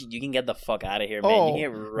age, you can get the fuck out of here, man. You can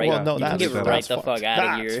get right the fuck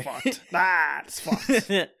out of here. That's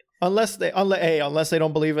fucked. Unless they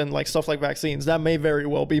don't believe in like stuff like vaccines, that may very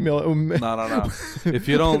well be no. If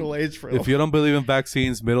you don't believe in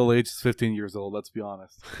vaccines, middle age is 15 years old. Let's be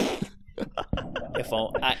honest. I'm not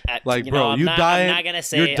gonna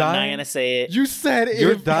say it. You said it.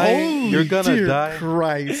 You're dying. You're gonna die.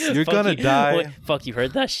 Christ. You're gonna die. Fuck, you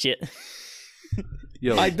heard that shit.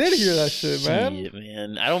 Yo, I did hear that shit,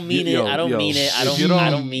 man. I don't mean it. I don't mean it.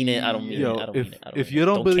 If you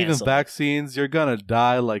don't believe in vaccines, you're gonna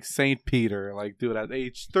die like Saint Peter. Like, dude, at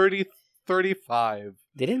age 30, 35.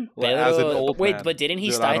 Didn't as an old man. But didn't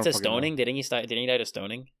he die to stoning? Didn't he die to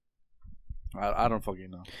stoning? I don't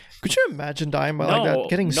fucking know. Could you imagine dying by like that?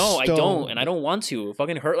 Getting no, stoned. I don't, and I don't want to.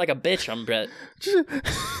 Fucking hurt like a bitch. I'm Brett.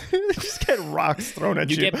 Just get rocks thrown at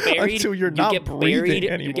you, You get buried until you're you not get breathing buried,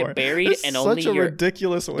 anymore. You get buried, It's and such only a your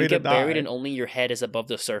ridiculous way you to get buried, die. and only your head is above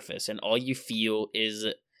the surface, and all you feel is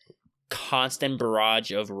constant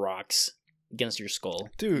barrage of rocks against your skull.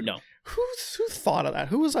 Dude, no. Who thought of that?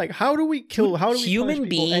 Who was like, how do we kill? How do we human punish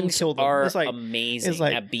people and beings kill them? are It's like, amazing it's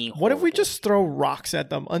like, at being what if we horrible. just throw rocks at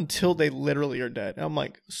them until they literally are dead? And I'm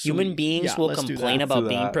like, Human sweet. beings Yeah, will let's do complain that. about Do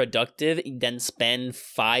being that. productive, then spend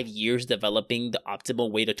 5 years developing the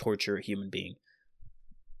optimal way to torture a human being.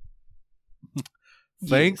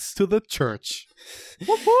 Thanks to the church.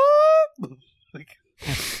 Whoop, whoop. Like,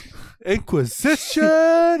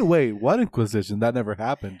 Inquisition. Wait, what Inquisition? That never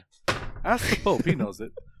happened. Ask the Pope. He knows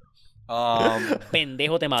it.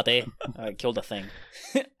 Pendejo te mate. I killed a thing.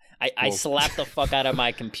 I Whoa. slapped the fuck out of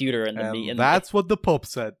my computer in the And that's what the Pope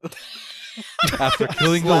said. After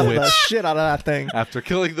killing the Slap the witch. shit out of that thing. After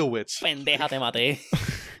killing the witch. Pendeja te mate.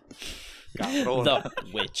 Cabrón. The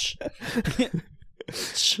witch.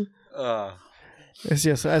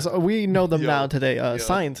 Yes, as we know them Yo, now today, yo.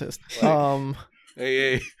 scientists. Like-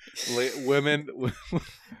 Hey, women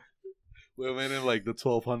in like the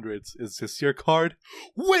 1200s. Is this your card?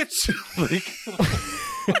 Witch! Like,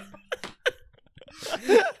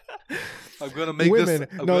 I'm gonna make women. this.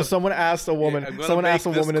 I'm No, gonna- someone asked a woman. I'm gonna Someone make asked a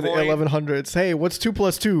this woman in the coin- 1100s. Hey, what's 2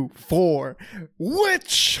 + 2? 4.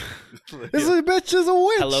 Witch. This Yeah. bitch is a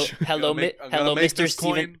witch. Hello, I'm gonna make Mr. this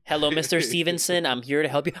Steven. coin. Hello, Mr. Stevenson. I'm here to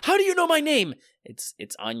help you. How do you know my name? It's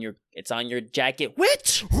on your jacket.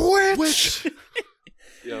 Witch. Witch.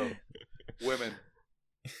 Yo, women.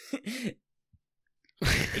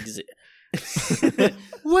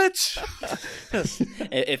 Witch.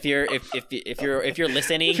 if you're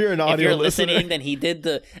listening, If you're an audio listener. listening, then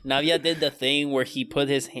Navia did the thing where he put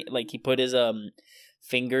his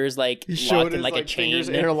fingers like He showed locked in his, like a like, chain fingers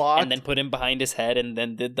interlocked. and then put him behind his head and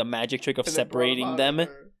then did the magic trick of And then brought him separating out them of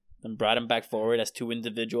there. and brought him back forward as two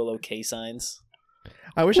individual OK signs.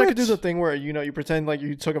 I wish I could do Witch. the thing where you pretend like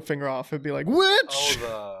you took a finger off. It'd be like witch.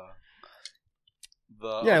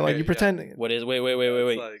 Oh, Yeah, like okay, you pretend. What is? Wait.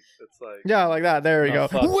 It's like Yeah, like that. There you Oh,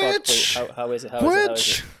 go. fuck, Witch. wait, how is it? How is it? How is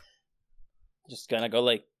Witch. it? Just gonna go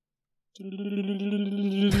like.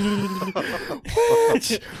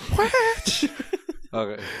 Witch. Witch.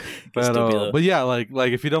 okay, Estúpido. but yeah, like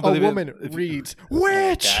if you don't A believe woman it, if- reads Oh,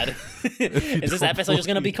 witch. God. you Is this don't episode just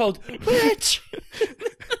gonna be believe- called Witch?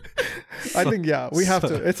 I think we have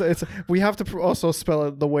to. It's we have to also spell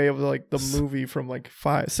it the way of like the movie from like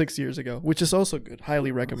 5-6 years ago, which is also good.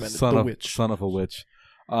 Highly recommended. son The of Witch. son of a witch.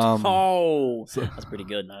 Oh, so- that's pretty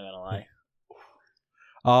good. Not gonna lie.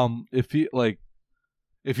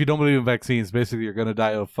 If you don't believe in vaccines, basically you're gonna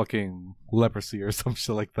die of fucking leprosy or some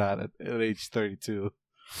shit like that at age 32.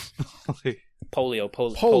 Like,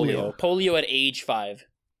 Polio at age 5.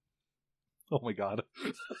 oh my god.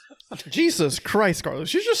 Jesus Christ,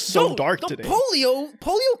 Carlos, you're just so dark the today.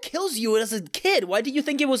 Polio kills you as a kid. Why do you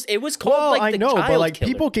think it was called Well, like I the know, child but like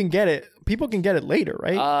killer? people can get it. People can get it later,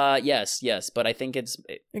 right? Yes, but I think it's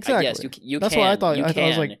Exactly. yes, you That's can. what I thought. You I can.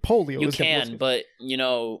 was like polio. You is getting can, but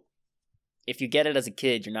if you get it as a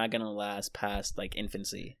kid, you're not gonna last past like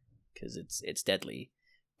infancy because it's deadly.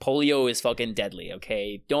 Polio is fucking deadly.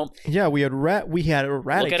 Okay, don't. Yeah, we had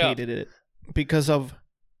eradicated it because of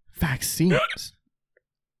vaccines.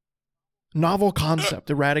 Novel concept: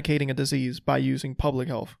 eradicating a disease by using public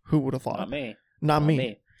health. Who would have thought? Not me. Not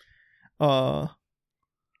me.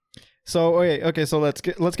 So okay. So let's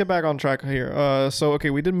get back on track here. So okay,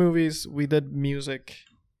 we did movies. We did music.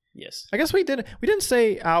 Yes. I guess we didn't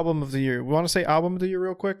say album of the year. We want to say album of the year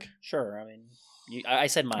real quick. Sure. I mean, I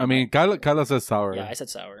said mine. I mean, Kyla says sour. yeah, I said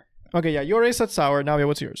sour. Okay, yeah, you already said sour. Now,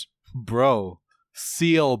 what's yours? Bro,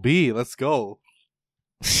 CLB, let's go.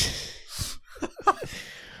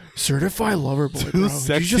 Certified Lover Boy, Too bro.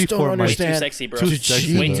 sexy You just don't for my- Way understand. too sexy, bro. Too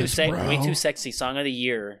sexy, way bro. too bro. way too sexy. Song of the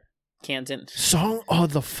year. Canton. Song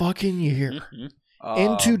of the fucking year. Mhm.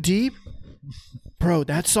 In Too Deep, bro.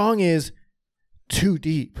 That song is too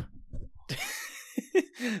deep.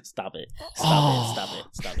 Stop it. Oh.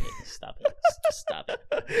 Stop it. Stop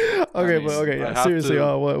it. Okay, mean, but okay, I yeah. have Seriously,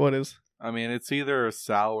 to- what is? I mean, it's either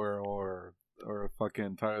sour or a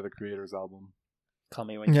fucking Tyler the Creator's album. Call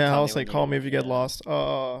me when. Yeah, call I'll me say when Call Me If You Get yeah. Lost.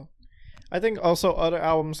 I think also other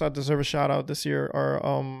albums that deserve a shout out this year are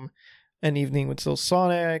An Evening with Still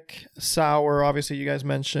Sonic, Sour. Obviously, you guys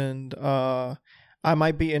mentioned. I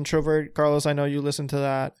Might Be Introvert. Carlos, I know you listened to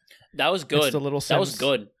that. That was good. It's the Little That was Sims.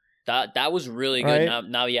 good. That was really good. Right?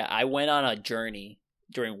 Now, yeah, I went on a journey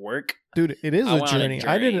during work. Dude, it is I a went on a journey.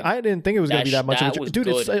 journey. I didn't think it was gonna be that much of a That journey. was Dude,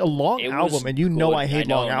 it's good. a long It was album, and you know good. I hate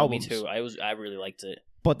long albums. Me too. I really liked it.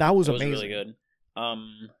 But that was It was amazing. really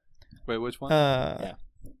good. Wait, which one?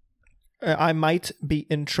 I might be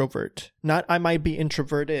introvert. Not I might be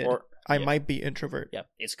introverted. Or I yeah. might be introvert. Yeah,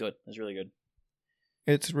 it's good. It's really good.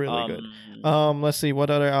 It's really good. Um, Let's see what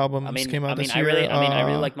other albums came out this year. I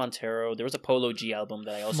really like Montero. There was a Polo G album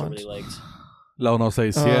that I also really liked. La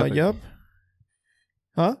 167. Yep.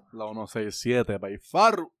 Huh? La 167 by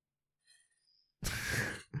Farru.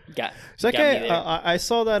 Got ¿Sabes got me que there. I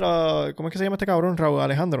saw that ¿cómo es que se llama este cabrón? Raúl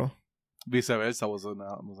Alejandro. Viceversa was an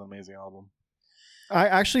amazing album. I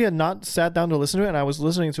actually had not sat down to listen to it, and I was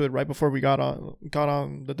listening to it right before we got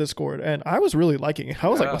on the Discord, and I was really liking it. I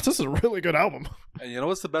was like, Yeah. this is a really good album. And you know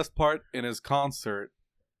what's the best part? In his concert,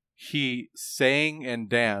 he sang and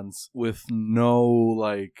danced with no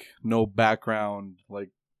background,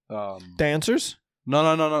 Dancers?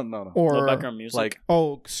 no. Or No background music.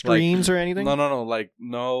 Like, screens or anything?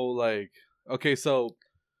 no, okay, so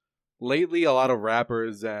lately a lot of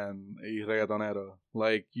rappers and reggaetonero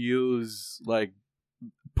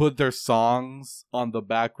put their songs on the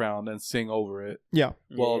background and sing over it. Yeah.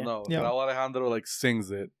 Well, Yeah. no, Yeah. Raúl Alejandro sings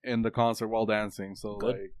it in the concert while dancing. So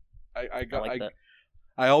Good. I that.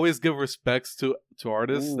 I always give respects to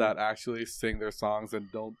artists Ooh. that actually sing their songs and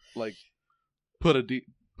don't put a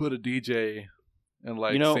DJ and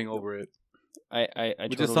sing over it. I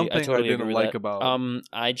Which totally, is something I totally didn't agree like with that. about.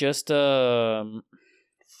 I just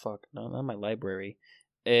fuck, no, not my library.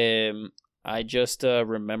 I just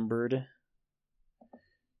remembered.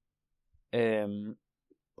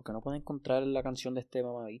 ¿Por qué no puedo encontrar la canción de este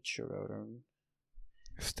mamabicho, cabrón?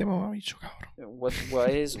 Este mamabicho, cabrón.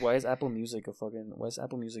 Why is Apple Music why is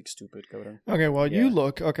Apple Music stupid, cabrón? Okay, well, Yeah. you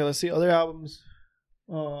look. Okay, let's see other albums.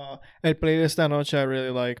 El playlist esta noche I really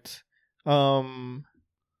liked. What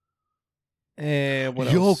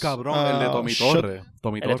Yo, else? cabrón, el de Tommy Shut- Torre.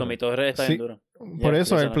 Tommy El de Torre. Tommy Torre está Sí. bien duro. Por Yeah,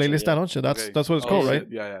 eso, el Playlist playlist yeah. esta noche. That's Okay. that's what it's Oh, called, shit.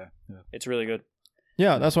 right? Yeah. It's really good.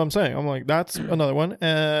 Yeah, that's what I'm saying. I'm like, that's another one.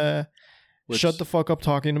 Which- Shut the Fuck Up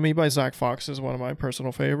Talking to Me by Zach Fox is one of my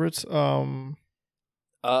personal favorites.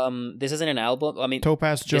 This isn't an album. I mean,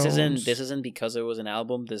 Topaz Jones. this isn't because it was an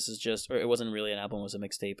album. This is just, or it wasn't really an album. It was a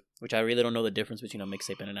mixtape, which I really don't know the difference between a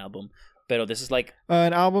mixtape and an album. But this is like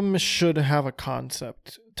An album should have a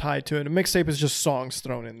concept tied to it. A mixtape is just songs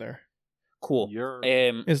thrown in there. cool.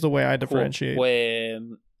 You're- Is the way I cool. differentiate.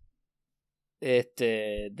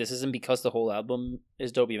 This isn't because the whole album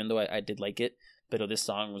is dope, even though I did like it. But this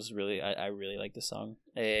song was really, I really like this song.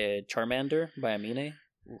 Charmander by Amine.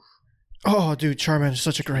 Oh, dude, Charmander is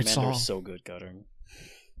such a great Charmander song. is so good, Goddard.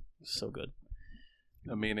 So good.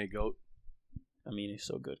 I mean, a goat. Amine is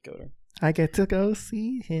so good, Goddard. I get to go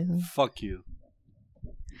see him. Fuck you.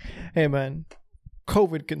 Hey, man,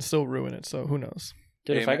 COVID can still ruin it, so who knows?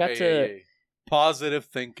 Dude, Hey, if I got hey. Positive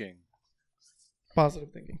thinking. Positive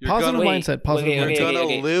thinking. You're Positive gonna- mindset. Positive okay,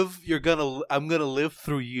 mindset. You're gonna live. I'm gonna live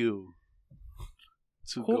through you.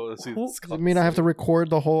 To Who- go to see who- this Does concert. it mean I have to record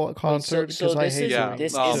the whole concert? so Because I this hate is- Yeah, doing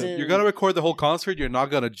this it. isn't- you're gonna record the whole concert. You're not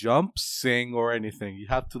gonna jump, sing, or anything. You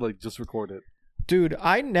have to just record it. Dude,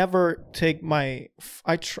 I never take my...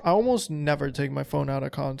 I almost never take my phone out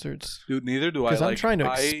of concerts. Dude, neither do I. Because I'm trying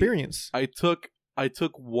to experience. I took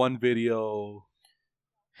one video.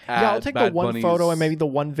 Yeah, I'll at take Bad the one Bunny's- photo and maybe the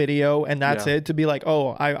one video, and that's Yeah. it, to be like, oh,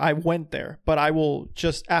 I went there. But I will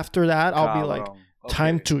just, after that, I'll be like, Cabrón.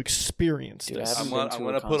 time Okay. to experience Dude, I this. haven't I'm been to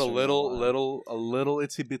gonna a put a concert in a little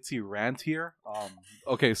itsy bitsy rant here.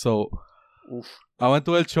 Okay, so Oof. I went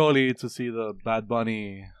to El Choli to see the Bad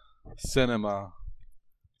Bunny cinema,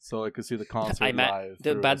 so I could see the concert live.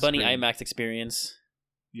 The through Bad a Bunny screen. IMAX experience.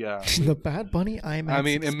 Yeah. The Bad Bunny IMAX. I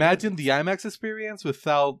mean, imagine the IMAX experience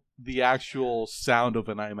without the actual sound of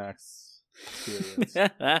an IMAX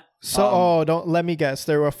experience. So, don't let me guess.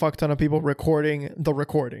 There were a fuck ton of people recording the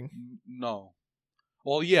recording. No.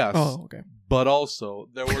 Well, yes. Oh, okay. But also,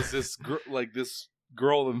 there was this this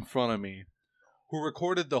girl in front of me who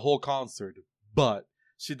recorded the whole concert, but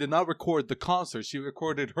she did not record the concert. She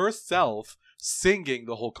recorded herself singing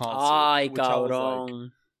the whole concert. Ay, which I was like,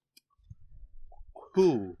 cabrón.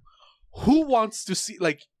 who wants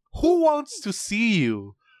to see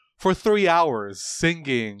you for 3 hours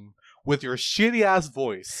singing with your shitty ass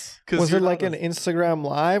voice? Was it like an Instagram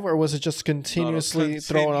live, or was it just continuously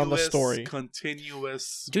thrown on the story?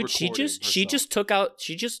 Continuous. Dude, she recording just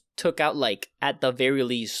took out like at the very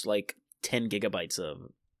least like 10 gigabytes of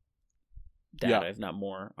data, Yeah. if not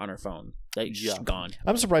more, on her phone. Like Yeah. just gone.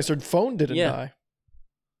 I'm surprised her phone didn't Yeah. die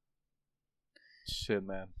Shit,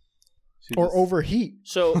 man. She or just- overheat.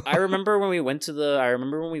 So I remember when we went to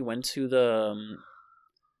the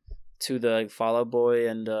to the Fall Out Boy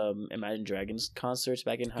and Imagine Dragons concerts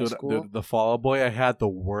back in high school. The Fall Out Boy, I had the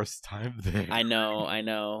worst time there. I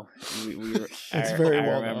know. We were, It's very I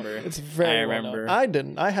well remember. known. It's very well known. I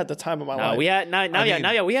didn't. I had the time of my life. We had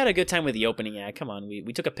we had a good time with the opening act. Come on,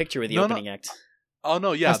 we took a picture with the opening act. Oh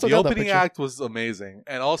no, yeah, the opening act was amazing,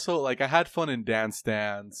 and also like I had fun in Dance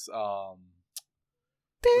Dance.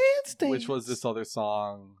 Which was this other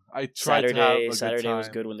song? I tried to have a good Saturday time. was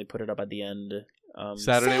good when they put it up at the end.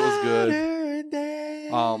 Saturday was good. I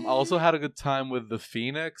also had a good time with the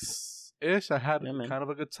Phoenix ish. I had kind of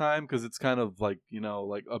a good time because it's kind of like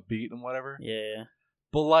like a beat and whatever. Yeah.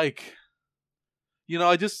 But like, I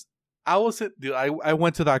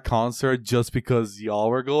went to that concert just because y'all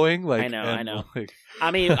were going. Like, I know. Like,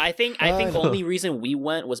 I mean, I think the only reason we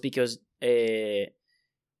went was because yeah,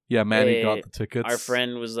 Manny got the tickets. Our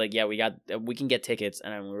friend was like, "Yeah, we can get tickets,"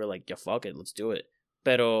 and we were like, "Yeah, fuck it, let's do it."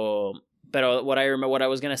 Pero what I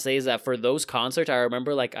was gonna say is that for those concerts, I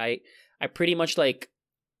remember like I pretty much like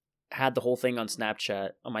had the whole thing on Snapchat,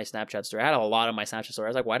 on my Snapchat story. I had a lot on my Snapchat story. I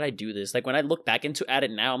was like, why'd I do this? Like when I look back at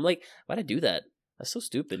it now, I'm like, why'd I do that? That's so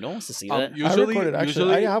stupid. No one wants to see that. I recorded I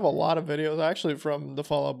have a lot of videos actually from the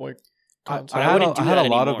Fall Out Boy concert. I had a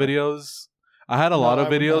lot of videos. I had a lot of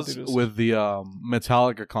videos with the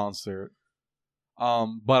Metallica concert.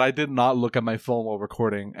 But I did not look at my phone while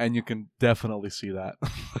recording, and you can definitely see that.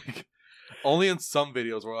 Like, only in some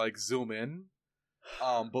videos where I like zoom in.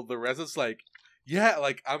 But the rest is like, yeah,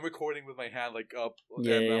 like I'm recording with my hand like up,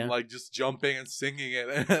 and I'm like just jumping and singing it,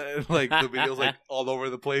 and like the video's like all over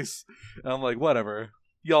the place. And I'm like, whatever.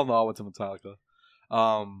 Y'all know I went to Metallica.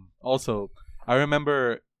 Also, I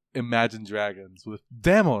remember Imagine Dragons with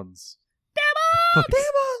Demons.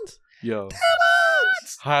 Demons! Yo.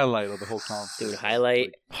 Demons! Highlight of the whole concert. Dude,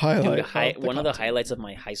 highlight. One of the highlights of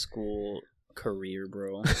my high school career,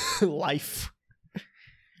 bro. Life.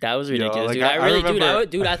 That was ridiculous, dude. I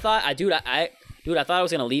thought I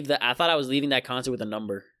was gonna leave that. I thought I was leaving that concert with a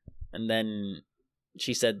number, and then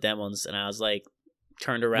she said Demons, and I was like,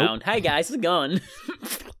 turned around. Nope. Hey guys, it's gone.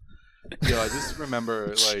 Yo, I just remember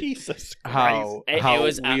like Jesus how it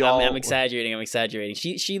was. I'm exaggerating.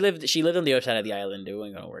 She lived on the other side of the island. It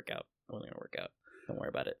wasn't gonna work out. Don't worry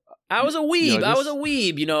about it. I was a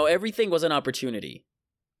weeb. You know, everything was an opportunity.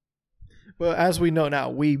 Well, as we know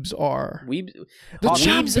now, weebs are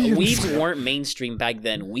weebs weren't mainstream back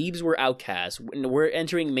then. Weebs were outcasts. We're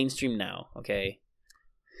entering mainstream now. Okay.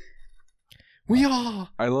 We are.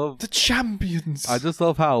 I love the champions. I just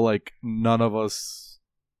love how like none of us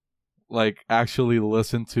like actually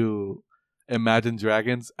listened to Imagine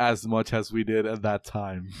Dragons as much as we did at that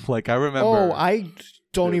time. Like I remember. Oh, I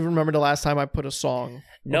don't even remember the last time I put a song.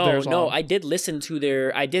 No, I did listen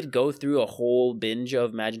to I did go through a whole binge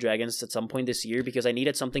of Imagine Dragons at some point this year because I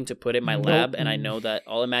needed something to put in my lab, and I know that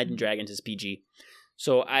all Imagine Dragons is PG.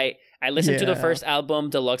 So I listened to the first album,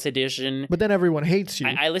 Deluxe Edition. But then everyone hates you.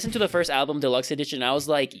 I listened to the first album, Deluxe Edition, and I was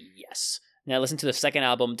like, yes. And I listened to the second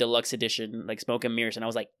album, Deluxe Edition, like Smoke and Mirrors, and I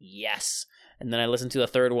was like, yes. And then I listened to the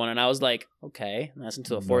third one, and I was like, okay. And I listened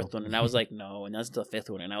to the fourth one, and I was like, no. And I listened to the fifth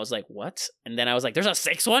one, and I was like, what? And then I was like, there's a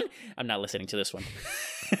sixth one? I'm not listening to this one.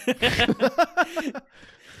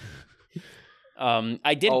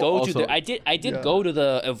 I did go to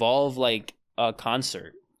the Evolve like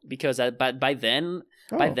concert because by then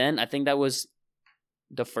I think that was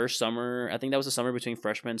the first summer. I think that was the summer between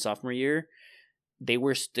freshman and sophomore year. They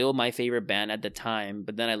were still my favorite band at the time,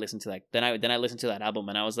 but then I listened to that. Then I listened to that album,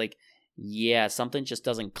 and I was like, yeah, something just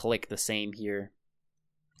doesn't click the same here.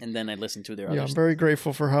 And then I listened to their other I'm very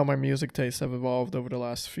grateful for how my music tastes have evolved over the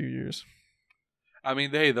last few years. I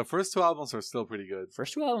mean, the first two albums are still pretty good.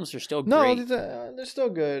 First two albums are still great. No, they're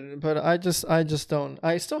still good, but I just don't.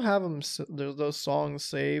 I still have them. Those songs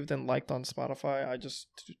saved and liked on Spotify. I just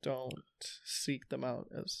don't seek them out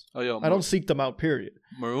I don't seek them out. Period.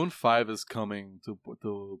 Maroon 5 is coming to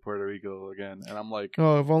Puerto Rico again, and I'm like,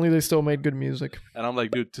 oh, if only they still made good music. And I'm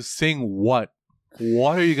like, dude, to sing what?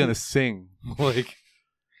 What are you gonna sing? like.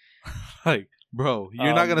 Bro,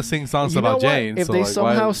 you're not gonna sing songs about Jane. If they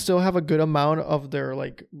somehow still have a good amount of their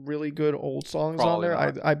like really good old songs on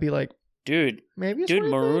there, I'd be like, dude, maybe it's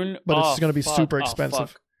Maroon, but it's gonna be super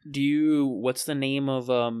expensive. What's the name of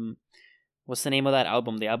that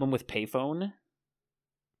album? The album with Payphone?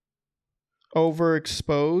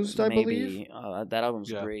 Overexposed, I believe. That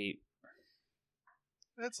album's great.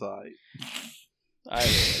 That's alright. I really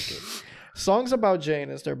like it. Songs About Jane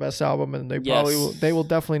is their best album, and they will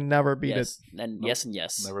definitely never beat it. And yes,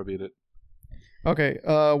 never beat it. Okay,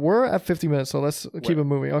 we're at 50 minutes, so let's keep it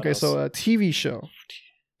moving. Okay, so a TV show.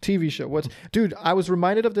 TV show. What's dude? I was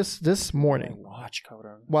reminded of this morning. Watch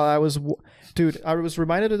Kaoran. While I was, dude, I was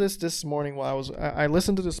reminded of this morning while I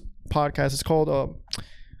listened to this podcast. It's called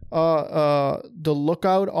The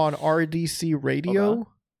Lookout on RDC Radio.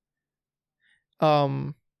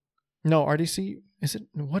 Okay. No, RDC, is it,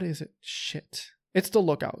 what is it? Shit. It's The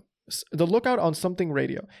Lookout. The Lookout on something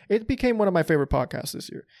radio. It became one of my favorite podcasts this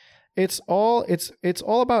year. It's all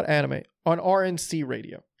about anime on RNC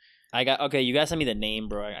Radio. You guys sent me the name,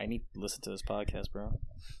 bro. I need to listen to this podcast, bro.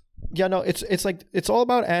 Yeah, no, it's like it's all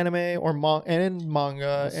about anime or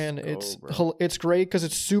manga, and it's great because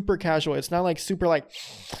it's super casual. It's not like super like,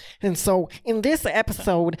 and so in this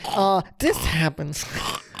episode, this happens.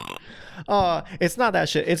 It's not that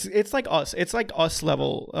shit. It's like us. It's like us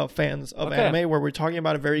level fans of anime where we're talking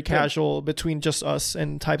about it very casual between just us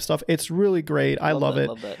and type stuff. It's really great. I love it.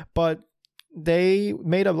 But they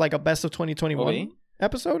made a best of 2021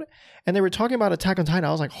 episode, and they were talking about Attack on Titan.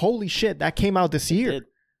 I was like, holy shit, that came out this year.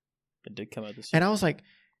 It did come out this year. And I was like,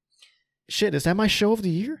 shit, is that my show of the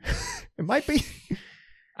year? It might be.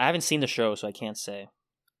 I haven't seen the show, so I can't say.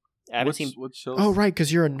 I haven't seen what shows? Oh right,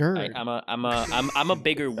 because you're a nerd. I'm a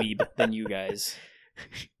bigger weeb than you guys.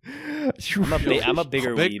 I'm a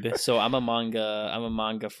bigger weeb, so I'm a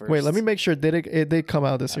manga first. Wait, let me make sure. It did come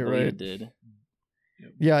out this year, right? It did.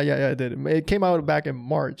 Yeah, it did. It came out back in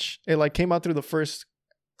March. It came out through the first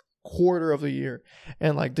quarter of the year,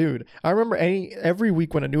 and dude, I remember every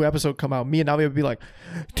week when a new episode come out, me and Navi would be like,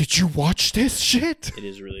 "Did you watch this shit? It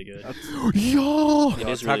is really good. Yo, it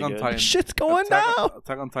is really good. Titan, shit's going down."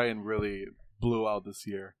 Attack on Titan really blew out this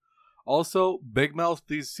year. Also, Big Mouth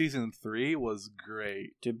season 3 was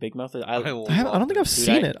great. Dude, Big Mouth. I don't think I've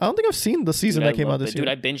seen it. I don't think I've seen the season that came out this year. Dude,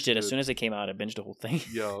 I binged it as soon as it came out. I binged the whole thing.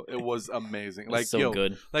 Yo, it was amazing.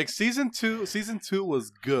 Good. Season 2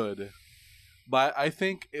 was good. But I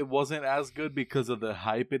think it wasn't as good because of the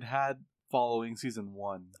hype it had following season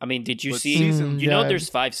 1. I mean, did you see? You know, there's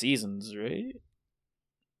 5 seasons, right?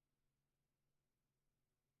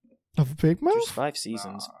 Of Big Mouth? There's 5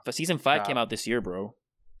 seasons. But season 5 came out this year, bro.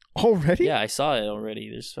 Already? Yeah, I saw it already.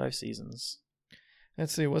 There's 5 seasons.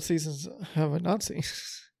 Let's see, what seasons have I not seen?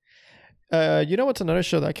 You know what's another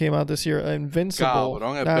show that came out this year? Invincible.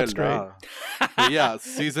 That's great. Yeah,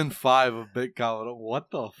 season 5 of Big Cabrón.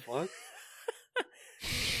 What the fuck?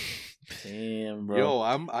 Damn, bro. Yo,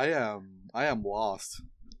 I am lost.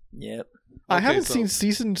 Yep. I haven't seen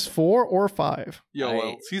seasons 4 or 5.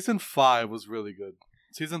 Yo, season 5 was really good.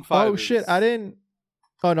 Season 5. Oh shit, I didn't.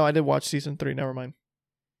 Oh no, I did watch season 3. Never mind.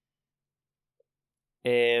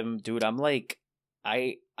 Dude,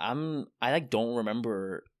 I don't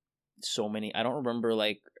remember so many. I don't remember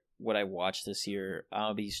what I watched this year.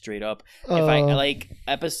 I'll be straight up. If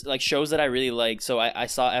I shows that I really like. So I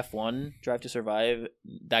saw F1 Drive to Survive.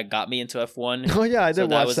 That got me into F1. Oh yeah, I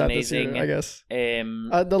did watch that amazing. This year, I guess.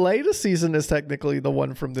 The latest season is technically the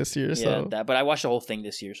one from this year. Yeah, but I watched the whole thing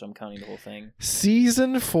this year, so I'm counting the whole thing.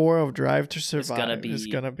 Season 4 of Drive to Survive is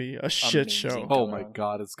gonna be a shit show. Oh my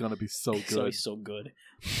god, it's gonna be so good. It's gonna be so good.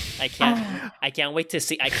 I can't wait to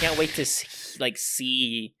see.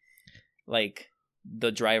 see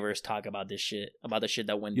the drivers talk about this shit, about the shit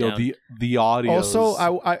that went down. The audio. Also,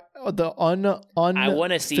 I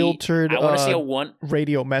want to see filtered. I want to see a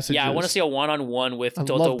radio messages. Yeah, I want to see a one-on-one with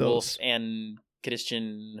Toto Wolff and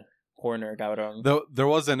Christian Horner. There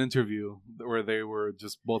was an interview where they were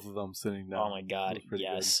just both of them sitting down. Oh my god,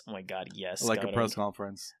 yes! Good. Oh my god, yes! Like a press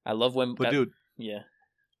conference. I love when. But dude, yeah.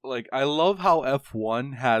 I love how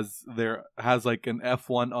F1 has an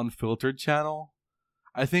F1 unfiltered channel.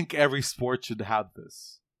 I think every sport should have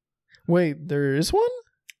this. Wait, there is one?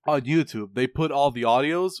 On YouTube, they put all the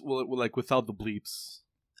audios without the bleeps.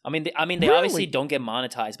 I mean, they obviously don't get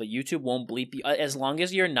monetized, but YouTube won't bleep you as long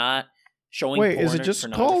as you're not showing. Wait, is it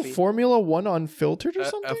just called Formula One Unfiltered or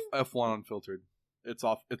something? F1 Unfiltered. It's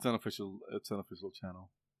off. It's an official channel.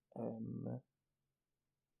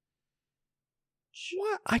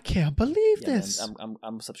 What? I can't believe this. Man,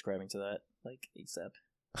 I'm subscribing to that ASAP.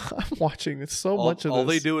 I'm watching so much of this. All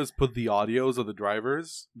they do is put the audios of the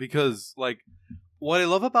drivers because what I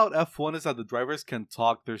love about F1 is that the drivers can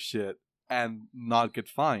talk their shit and not get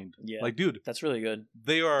fined. Yeah, dude, that's really good.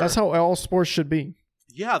 That's how all sports should be.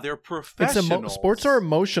 Yeah, they're professionals. Sports are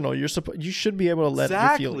emotional. You should be able to let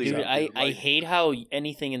your feelings out. Dude, I hate how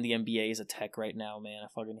anything in the NBA is a tech right now, man. I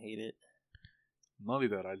fucking hate it. Not only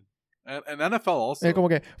that, and NFL also.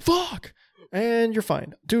 Okay, fuck, and you're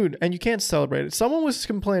fine, dude. And you can't celebrate it. Someone was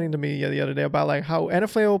complaining to me the other day about how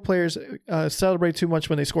NFL players celebrate too much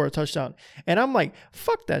when they score a touchdown, and I'm like,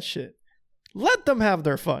 fuck that shit. Let them have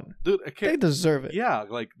their fun, dude. They deserve it. Yeah,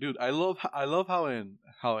 dude, I love how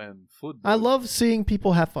how in football. I love seeing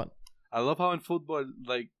people have fun. I love how in football,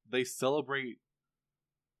 like, they celebrate,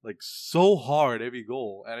 like, so hard every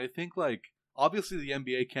goal. And I think, like, obviously the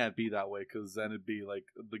NBA can't be that way because then it'd be, like,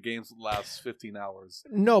 the games last 15 hours.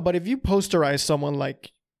 No, but if you posterize someone,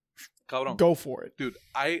 like, Cabrón. go for it. Dude,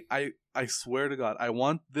 I swear to God, I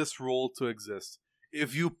want this rule to exist.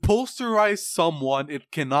 If you posterize someone,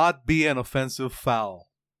 it cannot be an offensive foul.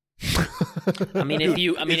 I mean, if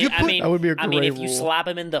you that would be a great if you rule. slap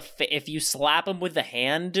him if you slap him with the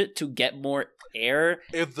hand to get more air,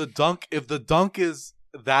 If the dunk is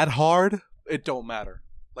that hard, it don't matter.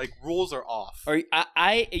 Like, rules are off. or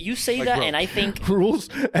you say Like, that, bro. and I think Rules,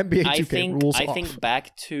 NBA 2K rules I off. think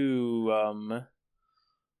back to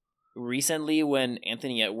recently when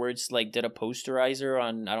Anthony Edwards like did a posterizer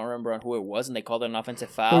on, I don't remember on who it was, and they called it an offensive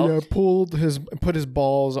foul. Oh, yeah, put his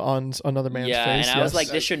balls on another man's Yeah, face. and I was yes. like,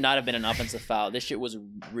 this should not have been an offensive foul. This shit was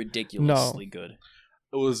ridiculously good.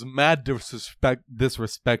 It was mad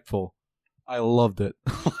disrespectful. I loved it.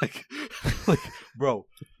 like, bro.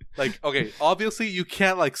 Like, okay, obviously you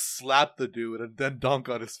can't, like, slap the dude and then dunk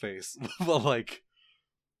on his face. But, like,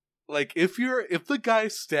 if the guy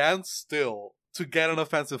stands still to get an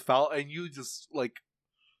offensive foul and you just, like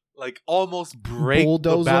almost break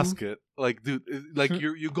Bulldoze the him? basket, like, dude, like,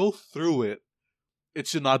 you go through it, it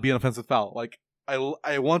should not be an offensive foul. Like, I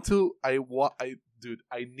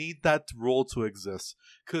need that rule to exist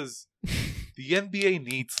because the NBA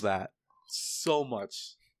needs that so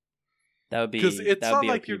much. That would be Because it's that would not be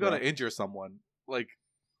like OP, you're bro. gonna injure someone. Like,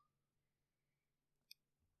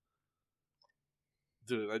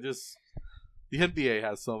 dude, the NBA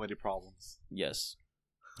has so many problems. Yes,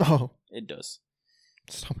 Oh, it does.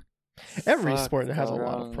 so, every Fuck, sport has a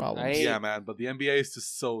lot bro. of problems. I- Yeah, man, but the NBA is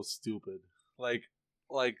just so stupid. Like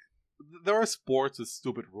there are sports with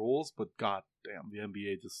stupid rules, but god damn, the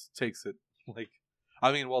NBA just takes it. Like,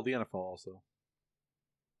 I mean, well, the NFL also.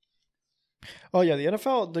 Oh yeah, the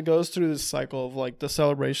NFL that goes through this cycle of like the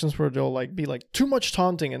celebrations where they'll like be like too much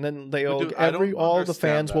taunting, and then Dude, I don't all the understand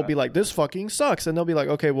fans will that. be like, this fucking sucks, and they'll be like,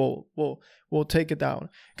 okay, we'll take it down.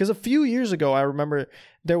 Because a few years ago, I remember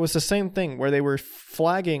there was the same thing where they were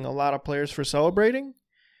flagging a lot of players for celebrating,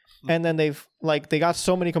 and then they got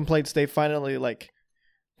so many complaints they finally like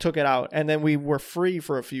took it out, and then we were free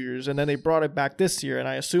for a few years, and then they brought it back this year, and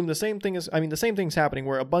I assume the same thing's happening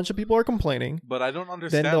where a bunch of people are complaining, But I don't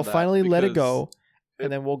understand. then they'll that finally let it because go,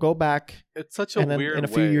 and then we'll go back, It's such a and then weird in a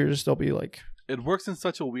few way. years they'll be like, It works in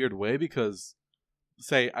such a weird way because,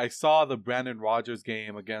 say, I saw the Brandon Rodgers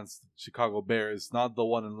game against Chicago Bears, not the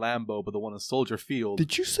one in Lambeau, but the one in Soldier Field.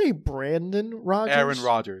 did you say Brandon Rodgers?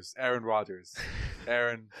 Aaron Rodgers.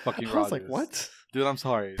 Aaron fucking I Rodgers. was like, what? Dude, I'm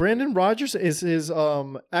sorry. Brandon Rodgers is his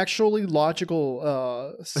actually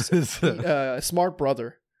logical smart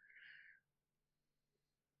brother.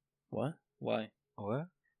 What? Why? What?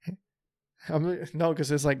 No, because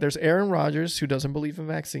it's like there's Aaron Rodgers who doesn't believe in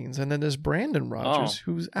vaccines, and then there's Brandon Rodgers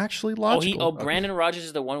who's actually logical. Brandon Rodgers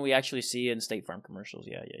is the one we actually see in State Farm commercials.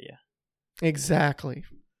 Yeah. Exactly.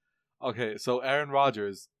 Okay, so Aaron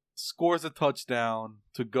Rodgers scores a touchdown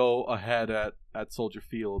to go ahead at Soldier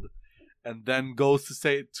Field, and then goes to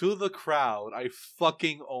say to the crowd, I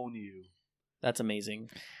fucking own you. That's amazing.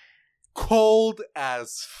 Cold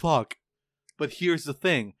as fuck. But here's the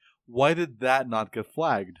thing. Why did that not get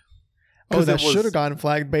flagged? Oh, 'Cause that it was- should have gotten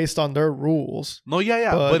flagged based on their rules. No,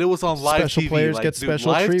 yeah, But but it was on live special TV. players like, get dude,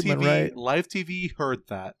 special live treatment, TV, right? Live TV heard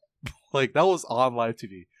that. Like, that was on live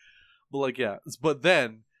TV. But, like, yeah. But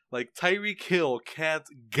then, like, Tyreek Hill can't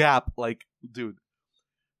gap. Like, dude,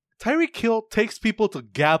 Tyreek Hill takes people to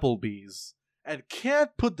Gapplebee's and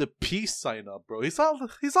can't put the peace sign up, bro. He's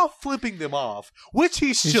not flipping them off, which he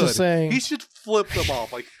He's should. just saying, He should flip them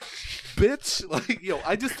off. Like, bitch, like, yo,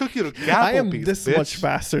 I just took you to Gapplebee's, I am this bitch. much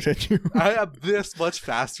faster than you. I am this much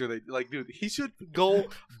faster than, like, dude, he should go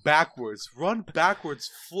backwards, run backwards,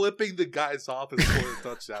 flipping the guys off and score a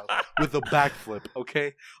touchdown with a backflip,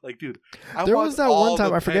 okay? Like, dude, There was that one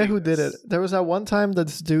time, the I forget who did it. pettiness. There was that one time that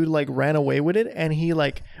this dude like ran away with it, and he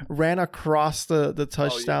like ran across the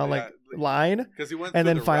touchdown yeah. line, 'Cause he went and to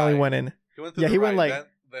then the finally right. went in. He went to Yeah, the he went, right, like-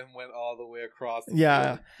 then went all the way across. the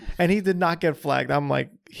Yeah. field. And he did not get flagged. I'm like,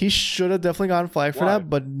 he should have definitely gotten flagged for Why? that,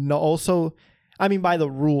 but no. Also, I mean, by the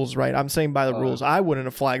rules, right? I'm saying by the rules. I wouldn't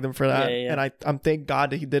have flagged him for that, Yeah. and I'm thank God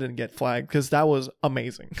that he didn't get flagged because that was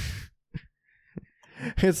amazing.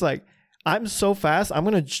 It's like I'm so fast. I'm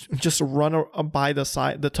gonna just run by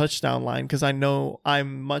the touchdown line because I know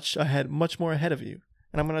I'm much more ahead of you,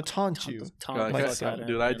 and I'm gonna taunt you. God, Like I- that.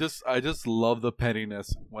 dude, I just love the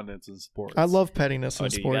pettiness when it's in sports. I love pettiness in Oh,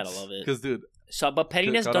 dude, you sports. gotta love it. because, dude, So, but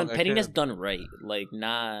pettiness I done don't- I pettiness can't- done right, like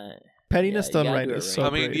not. Pettiness you done gotta right do it is right. so I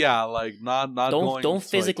mean, great. yeah, like not going Don't to,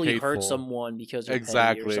 physically like, hurt hateful. someone because you're petty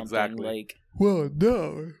Exactly, or something. exactly. Like, Well,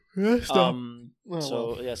 no. That's not. Oh, so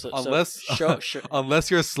well. yeah, so Unless show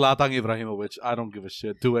unless you're Zlatan Ibrahimovic, I don't give a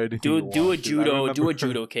shit. Do anything you do a want, dude. I do a remember-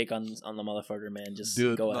 judo kick on the motherfucker, man. Just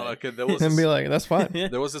dude. go No, ahead. okay, there was And be this, like, that's fine.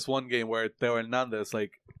 there was this one game where Theo Hernandez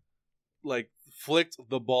like flicked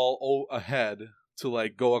the ball ahead to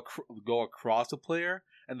like go across the player,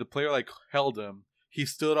 and the player like held him. He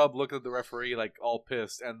stood up, looked at the referee like all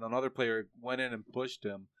pissed, and another player went in and pushed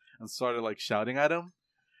him and started like shouting at him.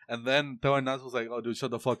 And then Theo Hernandez was like, "Oh, dude,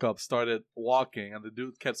 shut the fuck up." Started walking, and the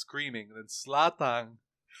dude kept screaming. And then Zlatan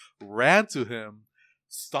ran to him,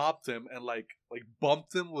 stopped him, and like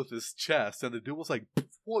bumped him with his chest. And the dude was like,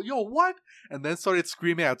 "Whoa, yo, what?" And then started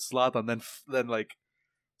screaming at Zlatan. Then like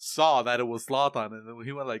saw that it was Zlatan, and then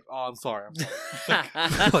he went like, "Oh, I'm sorry."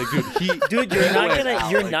 Like, dude,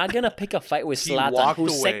 You're not gonna pick a fight with He Zlatan, walked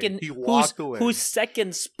away. He walked away. whose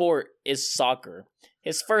second sport is soccer.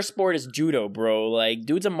 His first sport is judo, bro. Like,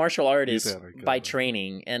 dude's a martial artist better go. by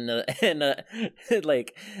training, and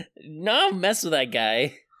like, no mess with that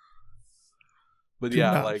guy. But Do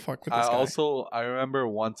yeah, not like fuck with I this guy. I remember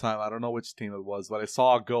one time, I don't know which team it was, but I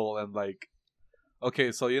saw a goal and like,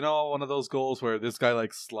 okay, so you know one of those goals where this guy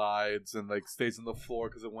like slides and like stays on the floor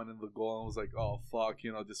because it went in the goal and was like, oh fuck,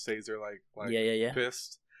 just stays there like Yeah.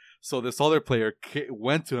 pissed. So this other player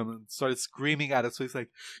went to him and started screaming at his face like,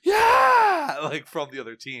 yeah, like from the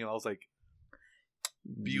other team. I was like,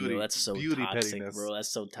 beauty, Yo, that's so beauty toxic, pettiness. bro.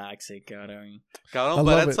 That's so toxic. God, I mean, I but love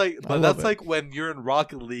that's it. like, I but love that's it. like when you're in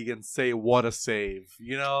Rocket League and say, "What a save!"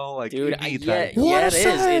 Like, dude, you need yeah, that. What a it is.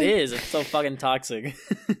 save! It is. It's so fucking toxic.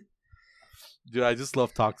 Dude, I just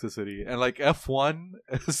love toxicity, and like F1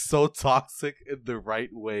 is so toxic in the right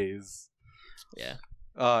ways. Yeah.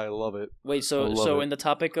 I love it. Wait, I so love it. in the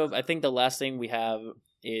topic of, I think the last thing we have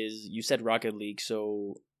is, you said Rocket League,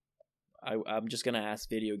 so I'm just gonna ask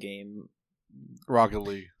video game. Rocket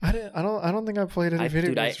League. I don't think I played any video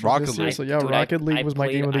Dude, games from Rocket this year. League. So yeah, Dude, Rocket League I was my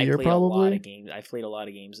played- game of the I year played A lot probably. of games. I played a lot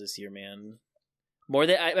of games this year, man. More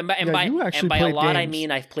than and Yeah, by you actually a played lot I games.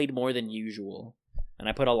 mean I've played more than usual, and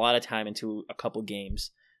I put a lot of time into a couple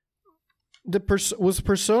games. Was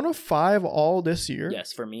Persona 5 all this year?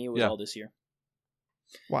 Yes, for me it was Yeah. all this year.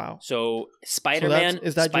 Wow. So Spider-Man,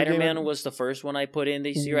 is that your game Spider-Man of- was the first one I put in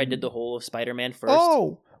this year. I did the whole of Spider-Man first.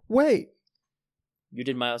 Oh, wait. You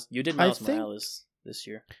did Miles think- Morales this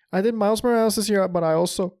year. I did Miles Morales this year, but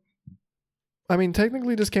I mean,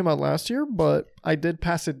 technically this came out last year, but I did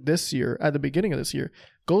pass it this year, at the beginning of this year.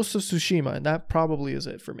 Ghost of Tsushima, and that probably is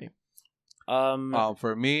it for me.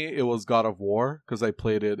 For me, it was God of War because I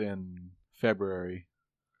played it in February,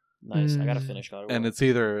 Nice. I gotta Mm. finish God of War. and it's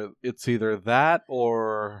either that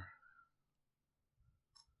or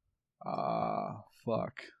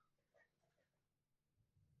fuck.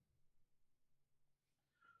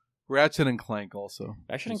 Ratchet and Clank also.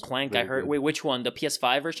 Ratchet and It's Clank, very I heard. good. Wait, which one? The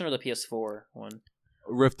PS5 version or the PS4 one?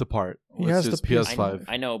 Rift Apart. He Which has the is PS5. PS5.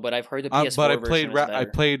 I know, but I've heard the PS4 But I version played is better. I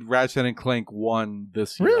played Ratchet and Clank 1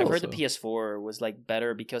 this year. Really? I've heard the also. PS4 was like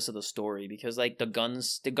better because of the story. Because like the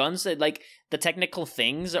guns that like the technical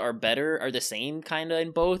things are the same kind of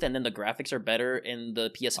in both, and then the graphics are better in the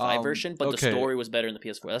PS5 version, but the okay. story was better in the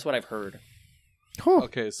PS4. That's what I've heard. Huh.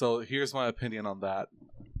 Okay, so here's my opinion on that.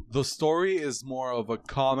 The story is more of a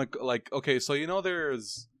comic, like, okay, so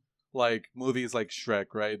there's like movies like Shrek,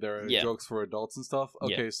 right? There are Yeah. jokes for adults and stuff.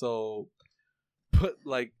 Yeah. Okay, so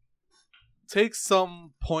take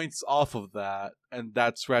some points off of that, and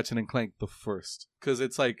that's Ratchet and Clank the first, because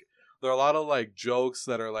it's like there are a lot of like jokes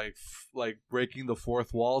that are like breaking the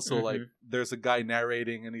fourth wall. So like there's a guy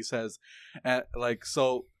narrating, and he says,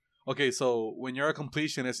 okay, so when you're a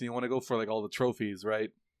completionist and you want to go for like all the trophies, right?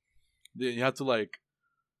 Then you have to like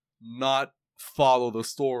not follow the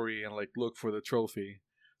story and like look for the trophy.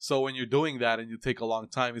 So when you're doing that and you take a long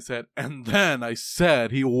time, he said, and then I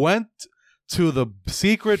said he went to the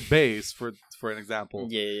secret base for an example.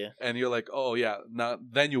 Yeah. And you're like, oh yeah, now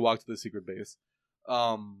then you walk to the secret base.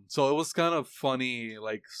 So it was kind of funny,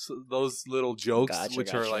 like those little jokes,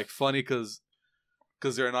 which are like funny because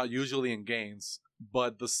they're not usually in games.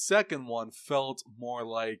 But the second one felt more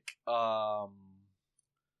like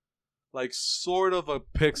sort of a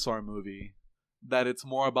Pixar movie, that it's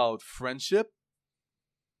more about friendship.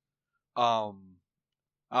 I'm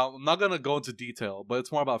not gonna go into detail, but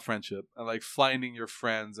it's more about friendship and like finding your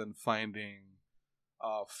friends and finding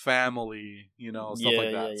family, stuff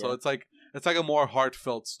like that. So it's like a more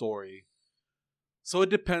heartfelt story. So it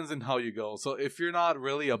depends on how you go. So if you're not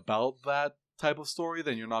really about that type of story,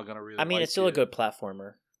 then you're not gonna really. I mean, like it's still a it. good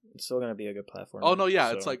platformer. It's still gonna be a good platformer. Oh no,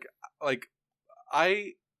 yeah, so. it's like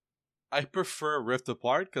I I prefer Rift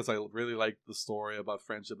Apart because I really like the story about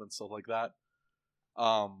friendship and stuff like that.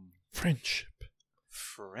 Friendship.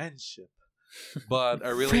 But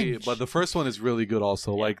but the first one is really good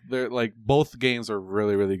also. Yeah. Like they're like both games are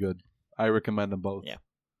really, really good. I recommend them both. Yeah.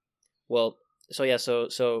 Well,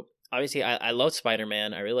 so obviously I love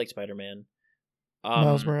Spider-Man. I really like Spider-Man.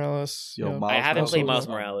 Miles Morales. Yo, yeah. Miles I haven't played Miles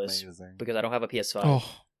Morales. Morales Amazing. because I don't have a PS5 Oh,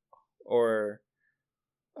 or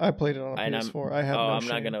I played it on a and PS4. I have no I'm shame.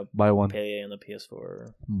 not gonna Buy one. pay on the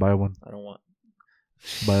PS4. Buy one. I don't want.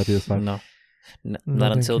 Buy a PS5. No. No,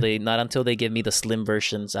 Not thank until they give me the slim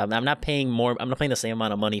versions. I'm not paying more. I'm not paying the same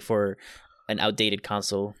amount of money for an outdated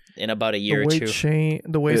console in about a year or two.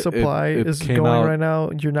 The way supply it is came going out- right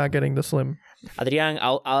now, you're not getting the slim. Adrian,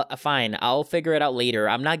 I'll fine. I'll figure it out later.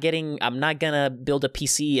 I'm not gonna build a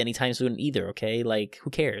PC anytime soon either. Okay, like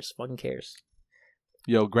who cares? Fucking cares.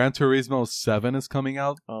 Yo, Gran Turismo 7 is coming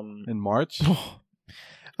out in March.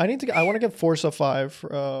 I want to get Forza 5 for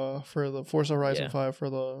the Forza Horizon Yeah. 5 for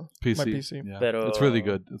the PC. my PC. Yeah. Pero- It's really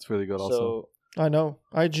good. It's really good also. So I know.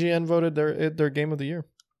 IGN voted their game of the year.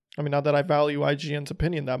 I mean, not that I value IGN's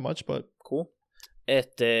opinion that much, but cool.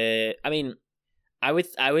 I mean, I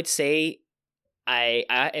would say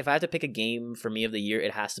if I had to pick a game for me of the year,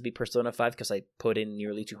 it has to be Persona 5 because I put in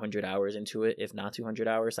nearly 200 hours into it, if not 200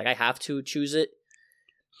 hours. Like I have to choose it.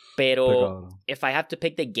 Pero if I have to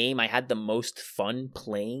pick the game I had the most fun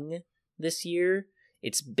playing this year,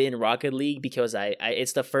 it's been Rocket League because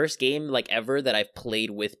it's the first game like ever that I've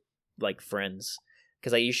played with like friends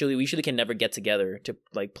because we usually can never get together to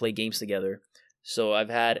like play games together. So I've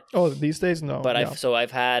had these days no. but yeah.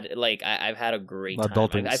 I've had like I've had a great time.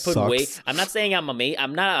 Adulting I put sucks. I'm not saying I'm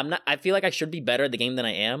I'm not. I feel like I should be better at the game than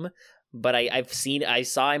I am, but I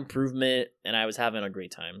saw improvement and I was having a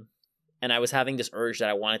great time, and I was having this urge that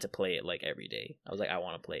I wanted to play it like every day. I was like I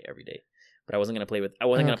want to play it every day, but I wasn't gonna play with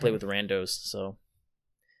randos. So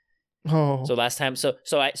last time, so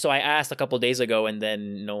I asked a couple days ago, and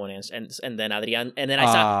then no one answered, and then Adrian, and then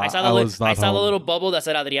I saw the little bubble that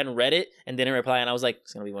said Adrian read it and didn't reply, and I was like,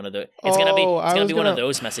 it's gonna be one of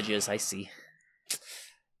those messages. I see.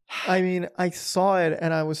 I mean, I saw it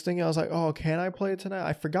and I was thinking, I was like, oh, can I play it tonight?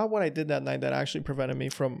 I forgot what I did that night that actually prevented me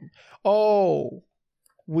from. Oh,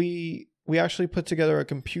 we actually put together a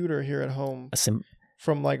computer here at home.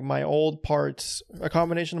 From like my old parts, a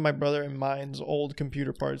combination of my brother and mine's old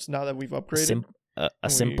computer parts. Now that we've upgraded, a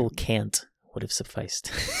simple can't would have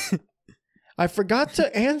sufficed. I forgot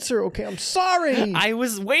to answer. Okay, I'm sorry. I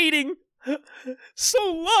was waiting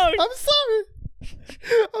so long. I'm sorry.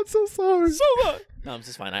 I'm so sorry. So long. No, I'm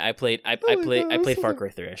just fine. I played Far Cry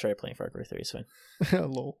 3. I started playing Far Cry 3. It's fine.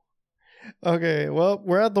 Hello. Okay, well,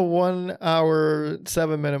 we're at the 1 hour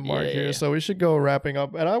 7 minute mark here, so we should go wrapping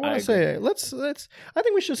up. And I want to say, let's. I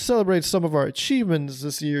think we should celebrate some of our achievements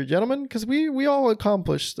this year, gentlemen, because we all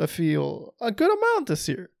accomplished, I feel, a good amount this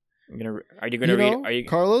year. Are you gonna read? Are you,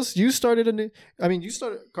 Carlos? You started a new. I mean, you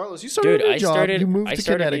started. Carlos, you dude, started a new job. You moved to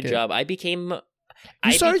Connecticut. A new job. I became.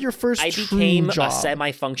 You started your first. I true became job. a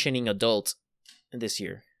semi-functioning adult this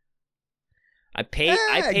year. I pay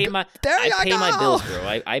my bills,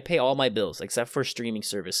 bro. I pay all my bills except for streaming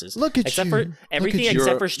services. Look at except you. for everything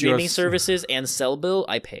except for streaming services and cell bill,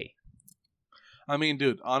 I pay. I mean,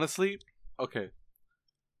 dude, honestly, okay.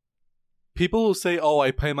 People who say, "Oh,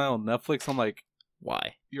 I pay my own Netflix," I'm like,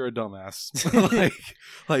 why? You're a dumbass.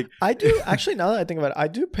 like I do actually. Now that I think about it, I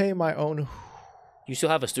do pay my own. You still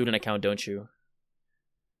have a student account, don't you?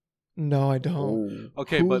 No, I don't.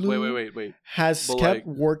 Okay, Hulu but wait. Has But kept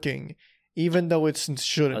working, even though it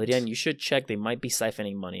shouldn't. Adrian, you should check. They might be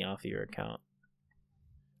siphoning money off of your account.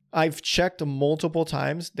 I've checked multiple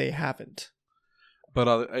times. They haven't.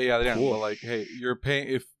 But yeah, Adrian, but like, hey, you're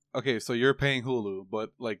paying so you're paying Hulu,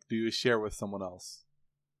 but like, do you share with someone else?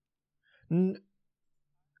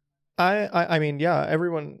 I mean, yeah,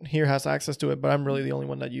 everyone here has access to it, but I'm really the only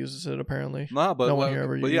one that uses it, apparently. Nah, but no one here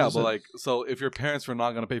ever uses it. like, so if your parents were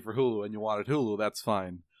not gonna pay for Hulu and you wanted Hulu, that's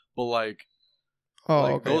fine. But like,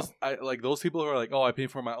 those people who are like, oh, I pay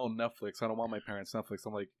for my own Netflix. I don't want my parents' Netflix.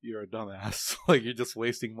 I'm like, you're a dumbass. Like, you're just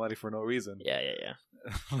wasting money for no reason. Yeah.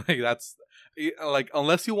 Like, that's like,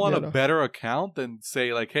 unless you want a better account, then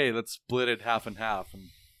say like, hey, let's split it half and half and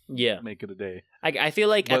make it a day. I feel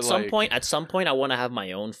like at some point I want to have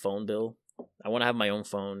my own phone bill. I want to have my own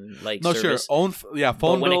phone service. Phone but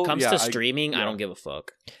bill. When it comes to streaming, I don't give a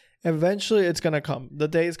fuck. Eventually, it's gonna come. The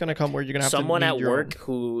day is gonna come where you're gonna have someone to at work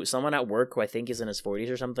who I think is in his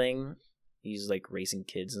 40s or something. He's like raising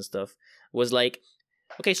kids and stuff. Was like,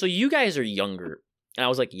 okay, so you guys are younger, and I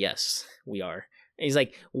was like, yes, we are. And he's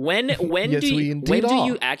like, when do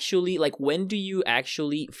you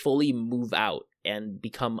actually fully move out and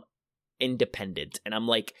become independent. And I'm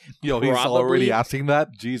like, Yo, he's already asking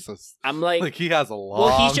that? Jesus. I'm like he has a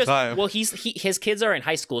long time. Well, his kids are in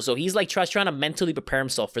high school, so he's like trying to mentally prepare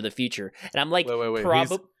himself for the future. And I'm like,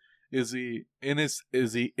 wait. Is he in his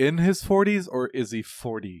 40s or is he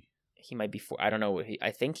 40? He might be I don't know.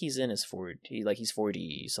 I think he's in his 40. He's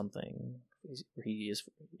 40 something. He is,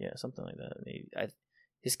 yeah, something like that.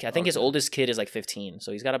 I think his oldest kid is like 15,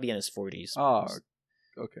 so he's got to be in his 40s. Oh,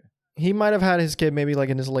 okay. He might have had his kid maybe like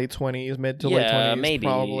in his late 20s, mid to late 20s. Maybe.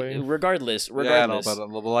 Probably. Regardless. Yeah, no, but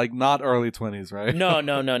like not early 20s, right?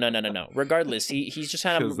 No. Regardless, he's just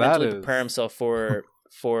trying to mentally prepare himself for.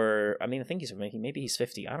 I mean, I think maybe he's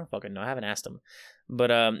 50. I don't fucking know. I haven't asked him, but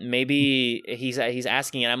maybe he's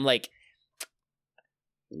asking, and I'm like,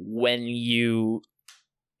 when you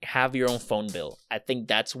have your own phone bill, I think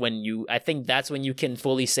that's when you can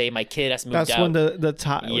fully say my kid has moved out. That's when the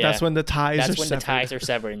tie. Yeah. That's when the ties. That's when the ties are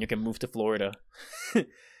severed, and you can move to Florida.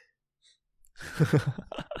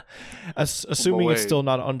 Assuming it's still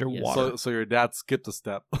not underwater. So your dad skipped a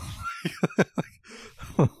step.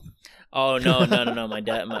 Oh no!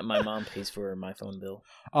 My mom pays for my phone bill.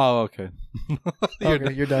 Oh, okay.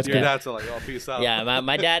 Your dad's like, oh, peace out. Yeah,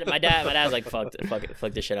 my dad's like, fuck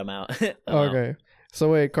this shit, I'm out. Okay. So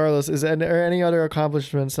wait, Carlos, is there any other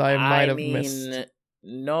accomplishments I might have missed?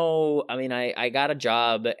 No, I mean, I got a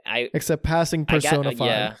job. Except passing Persona 5.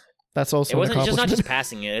 Yeah. That's also an accomplishment. It's not just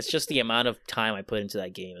passing it. It's just the amount of time I put into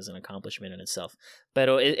that game is an accomplishment in itself. But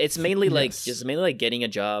it's mainly like getting a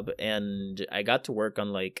job, and I got to work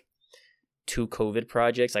on like 2 COVID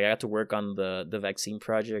projects. Like I got to work on the vaccine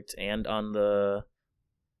project and on the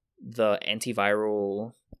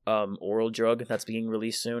antiviral oral drug that's being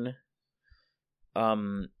released soon.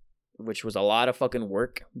 Which was a lot of fucking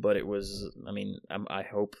work, but it was. I mean, I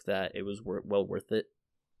hope that it was well worth it.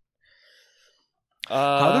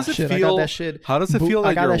 How does it feel? I got that shit. How does it feel?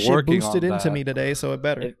 Like I got that shit boosted into me today, so it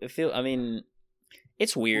better. I mean,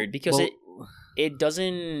 it's weird because it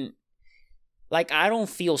doesn't. Like, I don't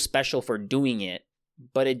feel special for doing it,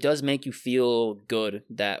 but it does make you feel good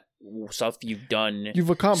that stuff you've done, you've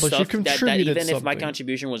accomplished, you contributed that even something. If my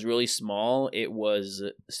contribution was really small, it was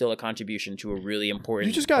still a contribution to a really important.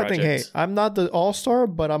 You just gotta think, hey, I'm not the all-star,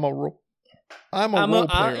 but I'm a role player on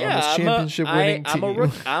this championship-winning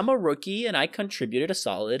team. I'm a rookie, and I contributed a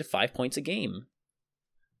solid 5 points a game.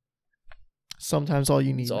 Sometimes all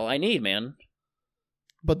you need. That's all I need, man.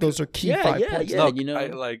 But those are key 5 points. Yeah, you know,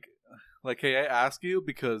 hey, I ask you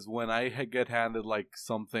because when I get handed like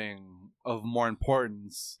something of more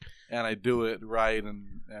importance and I do it right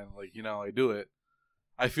and like, you know, I do it,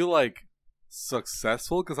 I feel like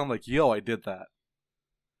successful because I'm like, yo, I did that.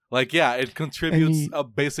 Like, yeah, it contributes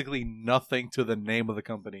basically nothing to the name of the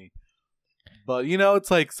company, but you know,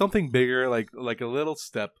 it's like something bigger, like a little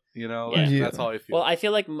step. You know, that's how I feel. Well, I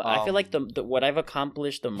feel like the what I've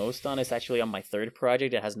accomplished the most on is actually on my 3rd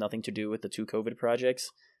project. It has nothing to do with the 2 COVID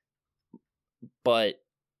projects. But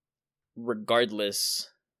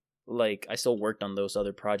regardless, like I still worked on those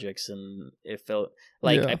other projects, and it felt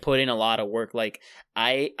like I put in a lot of work. Like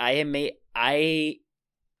I've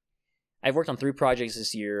worked on 3 projects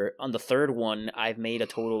this year. On the 3rd one, I've made a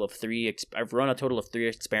total of 3. I've run a total of 3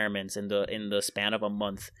 experiments in the span of a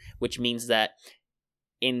month, which means that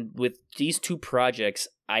with these 2 projects,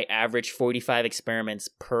 I average 45 experiments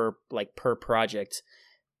per project,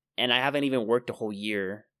 and I haven't even worked a whole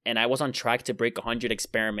year. And I was on track to break 100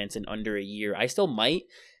 experiments in under a year. I still might,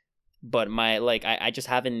 but I just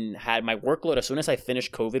haven't had my workload. As soon as I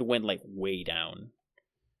finished COVID, went like way down.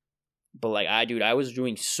 But like I was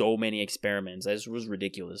doing so many experiments. It was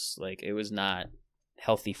ridiculous. Like it was not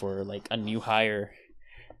healthy for like a new hire.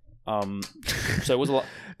 So it was a lot.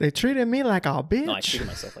 They treated me like a bitch. No, I treated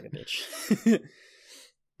myself like a bitch.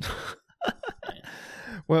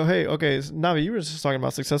 Well, hey, okay, so Navi, you were just talking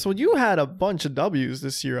about successful. You had a bunch of W's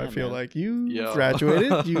this year. I feel like you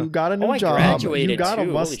graduated. You got a new job. Graduated you got too. a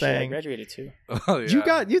Mustang. I graduated too. Oh,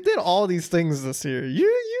 yeah. You did all these things this year. You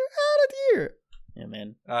had a year. Yeah,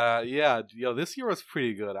 man. This year was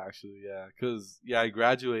pretty good actually. Yeah, because I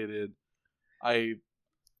graduated. I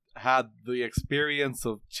had the experience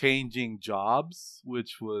of changing jobs,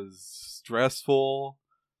 which was stressful,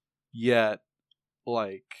 yet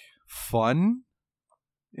like fun.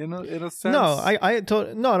 In a sense. No,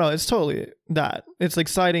 it's totally that. It's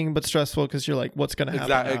exciting but stressful because you're like, what's gonna happen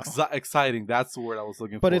now? Exciting. That's the word I was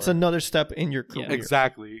looking for. But it's another step in your career. Yeah.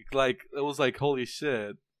 Exactly. Like it was like, holy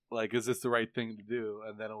shit. Like, is this the right thing to do?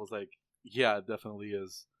 And then it was like, yeah, it definitely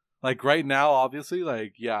is. Like right now, obviously,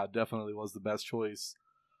 like, yeah, it definitely was the best choice.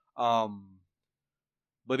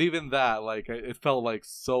 But even that, like, it felt like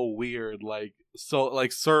so weird, like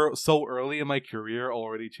so early in my career,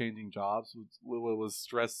 already changing jobs was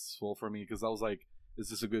stressful for me because I was like, is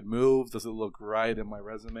this a good move? Does it look right in my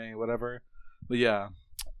resume? Whatever. But yeah,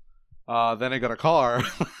 then I got a car,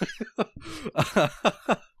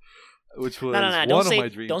 which was No. one of my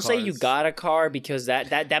dream Don't cars. say you got a car because that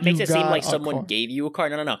makes it seem got like a someone car. gave you a car.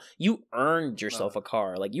 No. You earned yourself a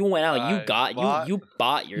car. Like you went out, you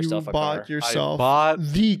bought yourself a car. yourself bought-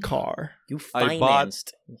 the car. You I bought-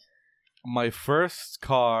 financed. my first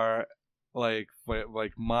car, like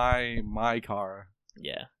my car.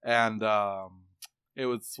 Yeah. And it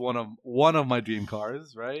was one of my dream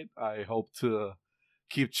cars, right? I hope to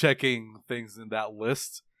keep checking things in that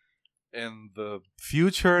list in the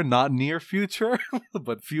future, not near future,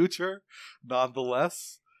 but future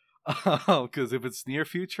nonetheless. Because if it's near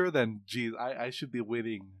future, then geez, I should be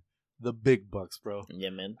winning the big bucks, bro. Yeah,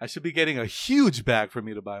 man. I should be getting a huge bag for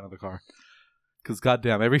me to buy another car. Because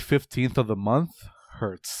goddamn, every 15th of the month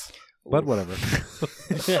hurts. But whatever.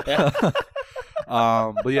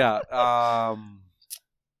 But yeah,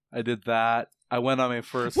 I did that. I went on my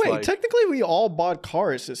first. Wait, technically we all bought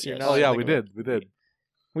cars this year. Yes. now Oh that I yeah, think we about it. did.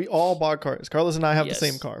 We all bought cars. Carlos and I have Yes. the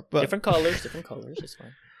same car, but Different colors. It's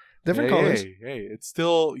fine. different hey, colors. Hey, it's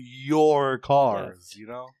still your cars, you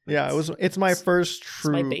know. Yeah, it's my first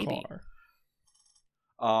my true baby. car.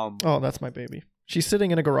 Oh, Oh, that's my baby. She's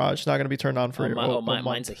sitting in a garage, not going to be turned on for a Mine's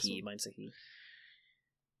month. a he. Mine's a he.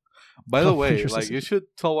 by the Oh, way, your like sister. you should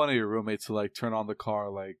tell one of your roommates to like turn on the car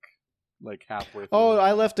like halfway. Oh, through.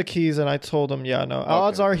 I left the keys and I told him, yeah, no.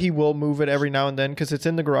 Odds are he will move it every now and then because it's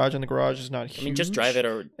in the garage and the garage is not huge. I mean, just drive it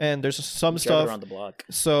or And there's some drive it stuff. around the block.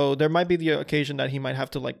 So there might be the occasion that he might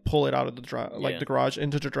have to like pull it out of the Yeah. the garage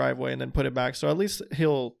into the driveway and then put it back. So at least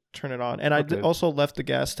he'll turn it on. And I Okay. also left the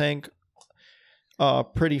gas tank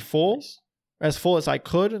pretty full, as full as I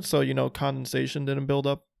could. So condensation didn't build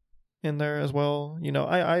up in there as well.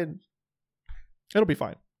 It'll be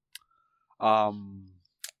fine.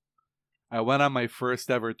 I went on my first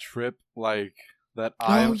ever trip, like that.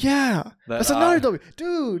 I Oh yeah, that's another W.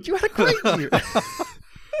 Dude, you had a great year.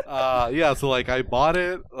 yeah, so like I bought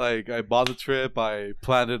it, like I bought the trip, I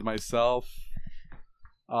planned it myself,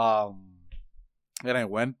 and I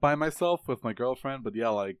went by myself with my girlfriend. But yeah,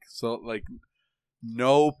 like so, like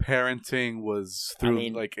no parenting was through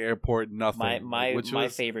mean, like airport, nothing. My which my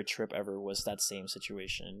was, favorite trip ever was that same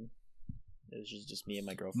situation. It was just me and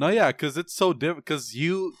my girlfriend. no, yeah, because it's so different.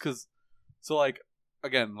 So like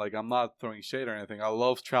again, like I'm not throwing shade or anything. I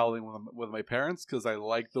love traveling with my parents because I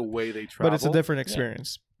like the way they travel. But it's a different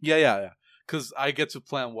experience. Yeah. Because I get to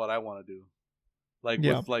plan what I want to do, like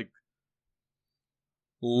Yeah. with like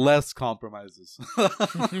less compromises.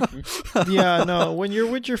 Yeah, no. When you're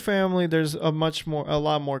with your family, there's a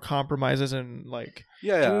lot more compromises and like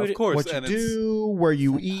yeah, Dude, of course. what you and it's, do, where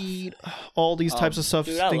you eat, all these types of stuff,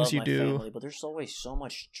 Dude, I things love you my do. family, but there's always so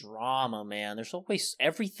much drama, man. There's always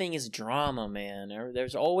everything is drama, man.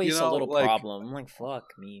 There's always a little like- problem. I'm like, fuck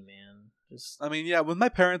me, man. Just I mean, yeah, with my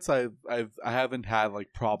parents, I haven't had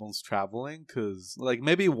like problems traveling because like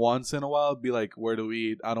maybe once in a while, it'd be like, where do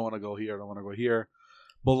we eat? I don't want to go here. I don't want to go here.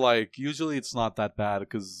 But like usually it's not that bad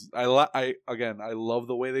because I love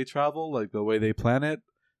the way they travel, like the way they plan it.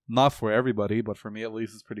 Not for everybody, but for me at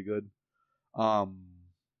least, it's pretty good.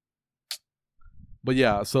 But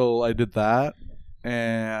yeah, so I did that,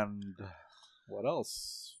 and what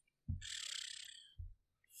else?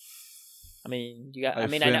 I mean, you got. I I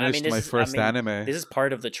mean, finished this my is, first anime. This is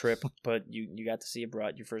part of the trip, but you got to see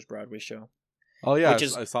your first Broadway show. Oh yeah, which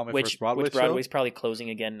is- I saw my which first Broadway which show. Broadway's probably closing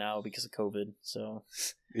again now because of COVID. So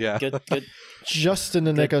Yeah, good. Just in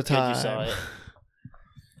the nick of good time. you saw it.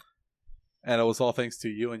 and it was all thanks to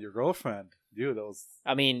you and your girlfriend, dude. That was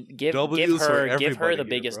I mean, give W's for her everybody the here,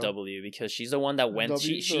 biggest bro. W because she's the one that went.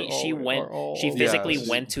 W's She are physically Yeah.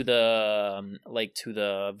 went to the to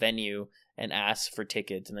the venue and asked for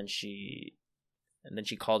tickets, and then she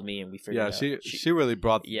called me and we figured. yeah. out. She really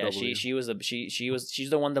brought. The Yeah, W. she's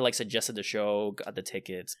the one that like suggested the show, got the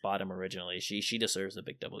tickets, bought them originally. She deserves a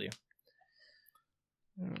big W.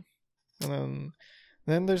 And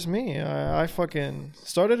then there's me. I fucking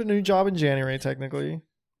started a new job in January, technically.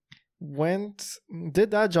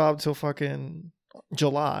 Did that job till fucking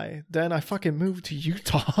July. Then I fucking moved to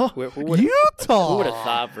Utah. Who would Utah! have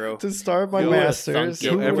thought, bro? To start my You would've master's. thunk it. Who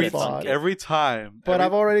Yo, would've every thought? every time. But every,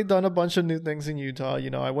 I've already done a bunch of new things in Utah.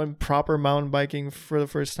 I went proper mountain biking for the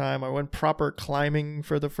first time. I went proper climbing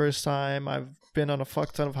for the first time. I've been on a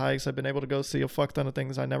fuck ton of hikes. I've been able to go see a fuck ton of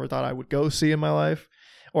things I never thought I would go see in my life.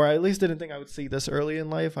 or I at least didn't think I would see this early in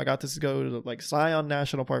life. I got to go to like Zion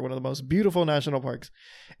National Park, one of the most beautiful national parks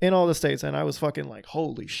in all the states, and I was fucking like,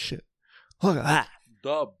 holy shit, look at that.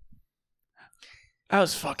 Dub. That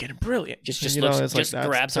was fucking brilliant. Just You know, looks, it's like just that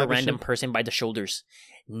grabs a type of random shit. person by the shoulders.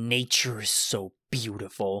 Nature is so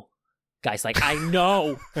beautiful. Guys, like, I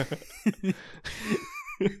know.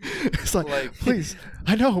 It's like, Like- please,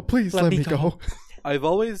 I know, please let me go. I've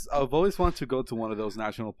always wanted to go to one of those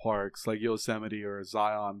national parks like Yosemite or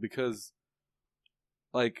Zion because,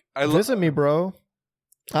 like, I Visit me, bro.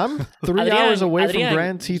 I'm 3 Adrian, hours away Adrian, from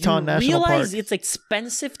Grand Teton National Park. realize it's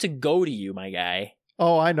expensive to go to you, my guy.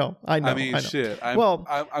 Oh, I know. I mean, I know. shit. Well-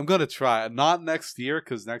 I'm gonna try. Not next year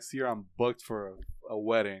because next year I'm booked for a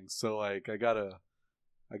wedding. So like, I gotta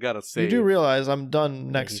save. You do realize I'm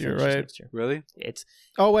done next He year, finishes right? next year. Really? It's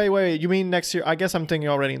Oh, wait. You mean next year? I guess I'm thinking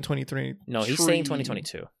already in 2023. no, he's saying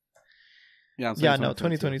 2022. Yeah. I'm saying Yeah, no,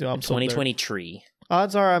 2022. I'm still there. 2023.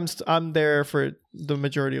 Odds are I'm there for the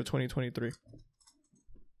majority of 2023.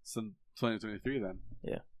 So 2023 then.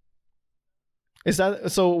 Is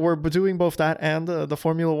that so? We're doing both that and the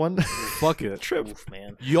Formula One Fuck it. trip. Oof,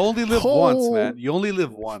 man. You only live Oh. once, man. You only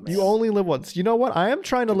live once. You only live once. You know what? I am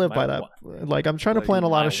trying to live by that. Like I'm trying to Like, plan a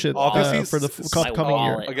lot my of shit Obviously, for the my upcoming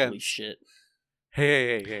year. wallet, Again. Holy shit.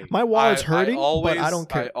 Hey. My wallet's I hurting, always, but I don't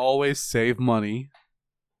care. I always save money,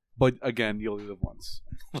 but again, you only live once.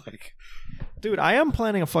 Like, Dude, I am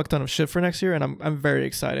planning a fuck ton of shit for next year, and I'm very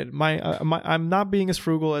excited. I'm not being as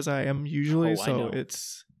frugal as I am usually, Oh, I so know.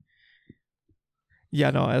 it's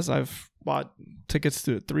as I've bought tickets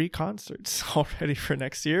to 3 concerts already for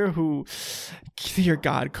next year. Who, dear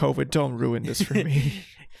God, COVID, don't ruin this for me.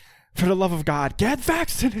 For the love of God, get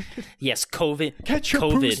vaccinated. Yes, COVID. Get your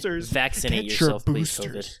COVID. boosters. Vaccinate Get your yourself, please.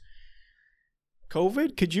 COVID. boosters.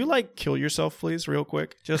 COVID, could you like kill yourself, please, real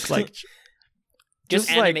quick? Just like, Just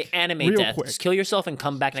anime real death. quick. Just kill yourself and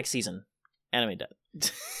come back next season. Anime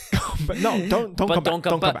death. But no, don't come back. Don't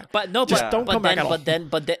come back. But no, Just but don't but come back then,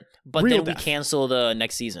 at all. but Real then we death. cancel the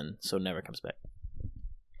next season, so it never comes back.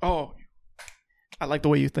 Oh, I like the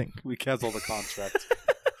way you think. we cancel the contract.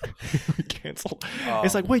 We cancel.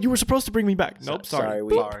 It's like, wait, you were supposed to bring me back. Nope, sorry.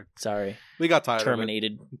 Sorry. We got tired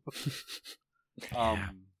Terminated. of it.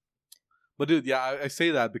 But dude, yeah, I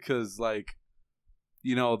say that because like,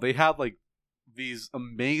 you know, they have like these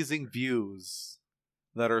amazing views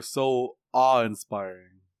that are so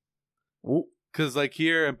awe-inspiring. Because like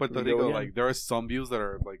here in Puerto We go Rico, again. like there are some views that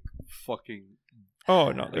are like fucking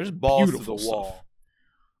Oh no, there's balls to the beautiful wall. stuff.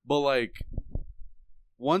 But like,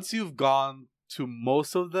 once you've gone to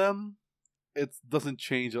most of them, it doesn't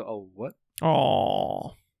change. Oh, what?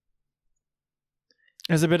 Oh,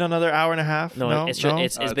 has it been another hour and a half? No, it's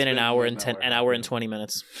it's been been an hour like and an 10 hour an and hour a and half. 20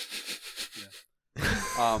 minutes.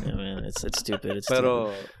 Yeah, man, it's stupid. It's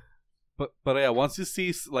Pero, but yeah, once you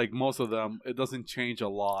see like most of them, it doesn't change a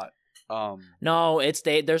lot. No,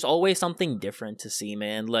 there's always something different to see,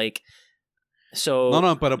 man. Like, so No,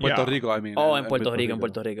 but Puerto Yeah. Rico, I mean. in Puerto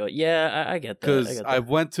Rico. Yeah, I get that. I Because get I that.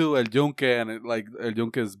 went to El Yunque and El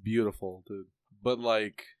Yunque is beautiful, dude. But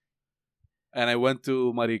like, and I went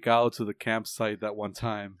to Maricao to the campsite that one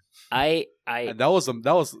time, I and that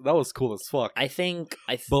was cool as fuck. I think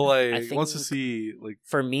But like, I think once you see like,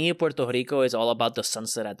 for me, Puerto Rico is all about the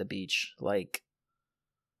sunset at the beach. Like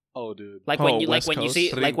oh, dude, when you West when you Coast.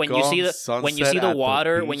 see Rincon when you see sunset the at the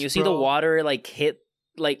water when beach, you see the bro. water like hit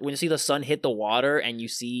like when you see the sun hit the water and you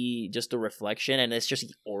see just the reflection and it's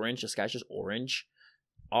just orange. The sky's just orange.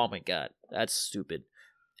 Oh my god, that's stupid.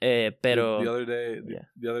 Pero the other day, yeah.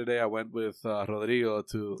 the other day I went with Rodrigo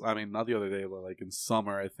to. I mean, not the other day, but like in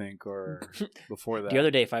summer, I think, or before that. the other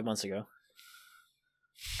day, 5 months ago.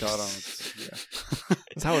 God, yeah.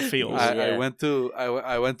 That's how it feels. I Yeah. went to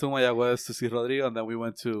Mayagüez to see Rodrigo, and then we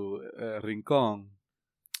went to Rincon,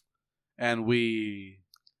 and we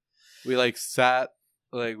like sat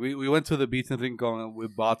like we went to the beach in Rincon, and we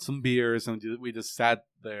bought some beers, and we just sat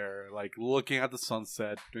there like looking at the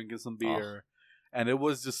sunset, drinking some beer, and it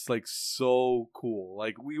was just like so cool.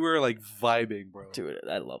 Like we were like vibing, bro. Dude,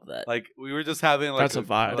 I love that. Like we were just having like That's a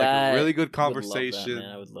vibe. like That- a really good I would love that, conversation, man.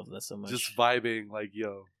 I would love that so much. just vibing. Like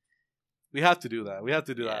yo. We have to do that. We have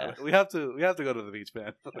to do Yeah. that. We have to go to the beach,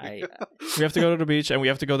 man. I- We have to go to the beach and we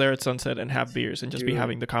have to go there at sunset and have beers and just be Dude.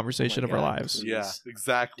 having the conversation Oh of my our God, lives. please. Yeah,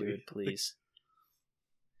 exactly. Dude, please.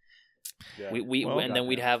 Yeah. We Well, and then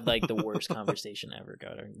we'd have like the worst conversation ever,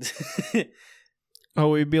 God. Oh,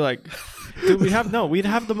 we'd be like, dude, we'd have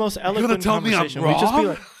the most You're gonna eloquent tell me I'm conversation. wrong? We'd just be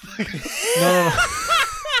like, no.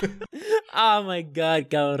 Oh my god,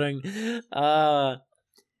 cabrón.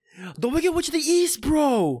 Don't forget what's the East,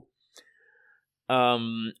 bro.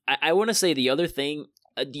 I want to say the other thing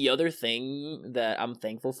the other thing that I'm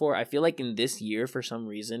thankful for, I feel like in this year, for some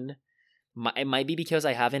reason, it might be because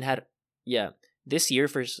I haven't had, this year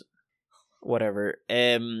whatever.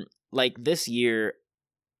 Like this year,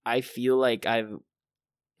 I feel like I've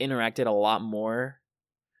interacted a lot more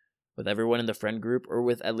with everyone in the friend group, or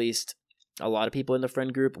with at least a lot of people in the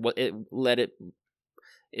friend group.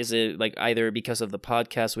 Is it like either because of the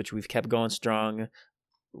podcast, which we've kept going strong,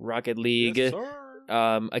 Rocket League, Yes,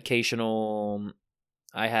 sir. occasional.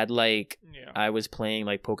 I had I was playing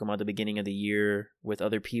like Pokemon at the beginning of the year with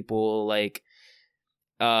other people, like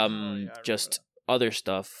just other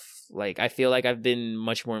stuff. Like I feel like I've been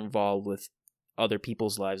much more involved with other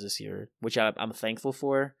people's lives this year, which I'm thankful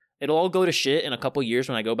for. It'll all go to shit in a couple years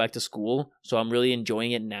when I go back to school, so I'm really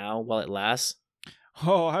enjoying it now while it lasts.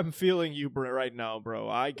 Oh, I'm feeling you right now, bro.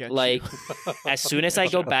 I get Like, you. as soon as I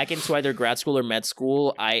go back into either grad school or med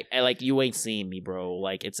school, I like, you ain't seeing me, bro.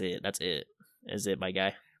 Like, it's it. That's it. Is it, my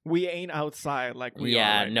guy? We ain't outside like we are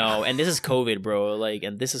right no. now. And this is COVID, bro. Like,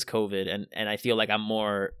 and this is COVID, and I feel like I'm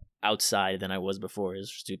more outside than I was before.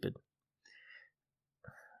 It's stupid.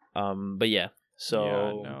 But yeah. So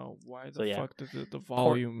yeah, no. Why the so yeah. fuck did the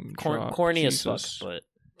volume drop? corny Jesus. as fuck, but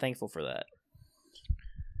thankful for that.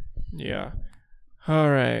 Yeah. All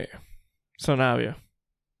right. So Navia,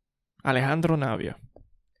 Alejandro Navia,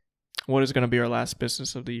 what is going to be our last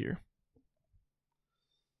business of the year?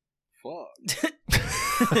 Fuck.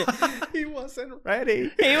 He wasn't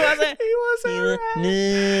ready. He wasn't. He wasn't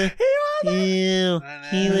ready.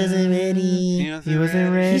 He wasn't ready. He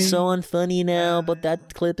wasn't ready. He's so unfunny now, but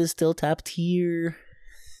that clip is still top tier.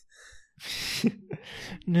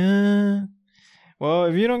 Nah. Well,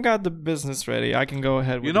 if you don't got the business ready, I can go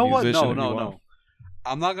ahead with You know the what? musician No. if you want.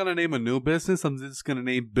 I'm not gonna name a new business. I'm just gonna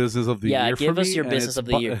name business of the year. Yeah, give for us me, your and business it's of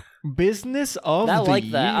the year. Business of I the like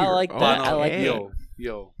year. that. I like that. I like Okay. that.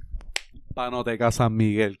 Yo. Panoteca San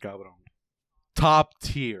Miguel, cabrón. Top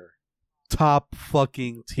tier. Top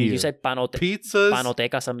fucking tier. You said Pizzas.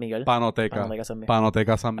 Panoteca San Miguel. Panoteca. Panoteca San Miguel.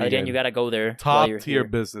 Panoteca San Miguel. Adrian, you gotta go there. while Top you're tier here.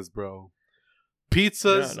 business, bro.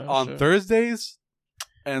 Pizzas Yeah, no on shit. Thursdays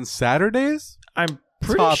and Saturdays. I'm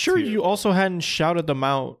pretty Top sure tier, you bro. also hadn't shouted them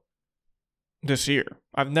out this year.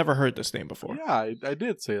 I've never heard this name before. Yeah, I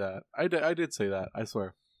did say that. I did say that. I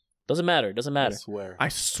swear. Doesn't matter. Doesn't I matter. swear. I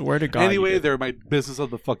swear to God. Anyway, you did. they're my business of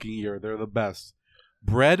the fucking year. They're the best.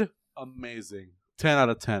 Bread, amazing. 10 out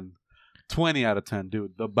of 10. 20 out of 10,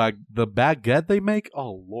 dude. The baguette they make,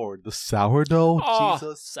 oh lord. The sourdough, Oh,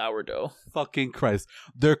 Jesus sourdough. fucking Christ.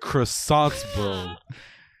 Their croissants, bro.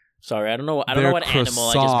 Sorry, I don't know Their what animal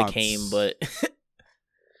I croissants. just became, but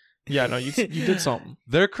Yeah, no, you did something.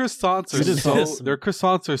 Their croissants are Jesus. their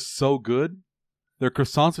croissants are so good. Their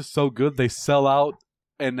croissants are so good. They sell out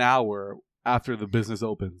an hour after the business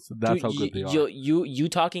opens. That's dude, how good they are. you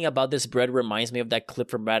talking about this bread reminds me of that clip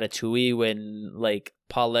from Ratatouille when like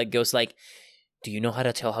Paulette goes like, "Do you know how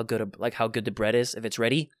to tell how good the bread is if it's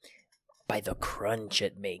ready? By the crunch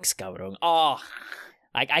it makes, cabrón." Oh,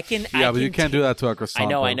 I can. Yeah, but you can't do that to a croissant. I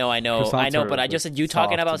know. Croissants But are, I just like, said you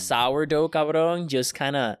talking soft about and- sourdough, cabrón. Just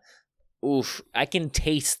kind of, oof. I can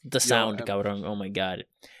taste the sound, and- cabrón. Oh my god.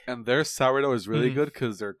 And their sourdough is really Mhm. good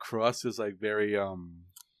because their crust is like very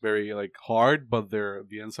like hard, but the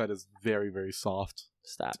inside is very very soft.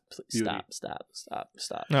 Stop. Please, Beauty. stop.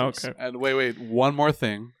 No, please. okay. And wait, one more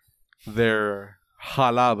thing. Their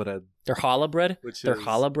challah bread, Their challah bread. which Their is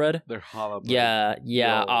challah bread. their challah bread. Yeah.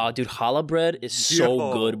 Yo. Oh, dude, challah bread is so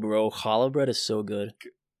Yo. good, bro. Challah bread is so good.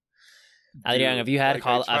 Adrian, Dude, have you had like,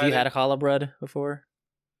 I have you tried had it. a challah bread before?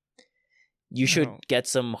 You should No. get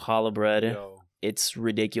some challah bread. Yo. It's Yo,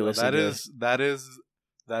 ridiculous. that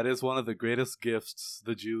is one of the greatest gifts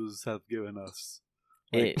the Jews have given us.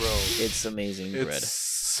 Like, bro, It's amazing it's bread.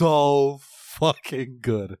 so fucking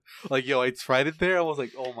good. Like, yo, I tried it there. I was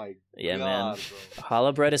like, oh my Yeah, man. god,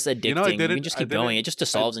 Challah bread is addicting. You know, I You didn't- can just I keep going. didn't- It just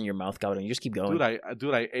dissolves in your mouth, cabrón. You just keep going. bro.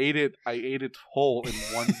 I ate it. I ate it whole in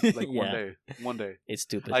one like Yeah. one day. It's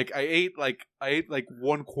stupid. Like I ate like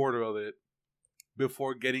 1/4 of it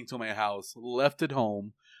before getting to my house. Left it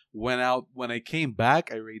home. Went out. When I came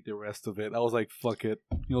back, I ate the rest of it. I was like, "Fuck it."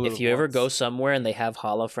 If you ever go somewhere and they have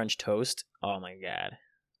challah French toast, oh my god,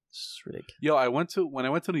 it's ridiculous. Yo, when I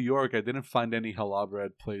went to New York, I didn't find any halal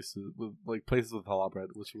bread places with halal bread,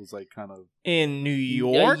 which was like kind of. In New Yeah,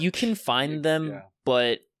 York? you can find them, Yeah.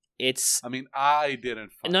 but it's I mean, I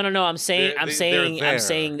didn't. Find no. I'm saying, They're I'm saying,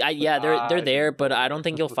 yeah, they're I there, didn't but I find don't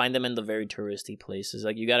think you'll find them in the very touristy places.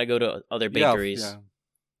 Like you got to go to other Yeah, bakeries. yeah.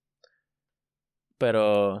 But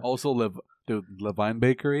Also, Levine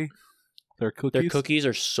Bakery, their cookies, their cookies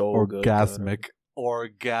are so good. orgasmic.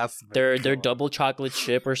 orgasmic. Their double chocolate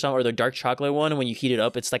chip or something, or their dark chocolate one. When you heat it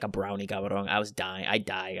up, it's like a brownie, cabrón. I was dying. I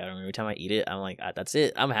die. I don't know. Every time I eat it, I'm like, that's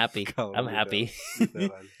it. I'm happy. I'm happy.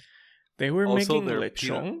 They were Also, making their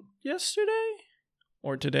lechon yesterday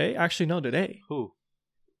or today. Actually, no, today. Who?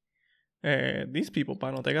 These people,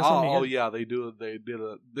 Panoteca San Miguel. Oh yeah, they do.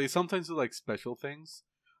 They sometimes do like special things.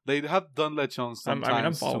 They have done lechon sometimes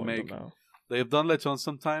I'm to following make. them now. They have done lechon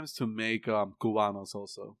sometimes to make cubanos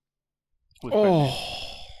also. With Oh,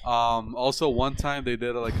 Also, one time they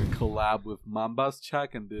did like a collab with Mambas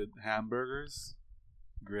Check and did hamburgers.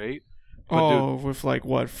 Great. But with like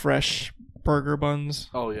what, fresh burger buns?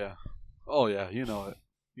 oh yeah, you know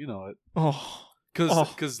it. Oh,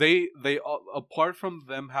 Because they apart from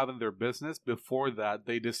them having their business before that,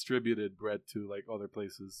 they distributed bread to like other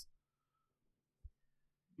places.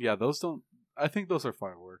 Yeah, those don't. I think those are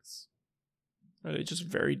fireworks. are they just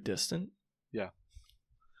very distant? Yeah,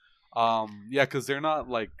 because they're not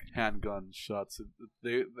like handgun shots.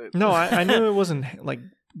 They No, I knew it wasn't like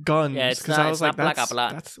guns. Yeah, it's 'cause not. I It's was like, not that's,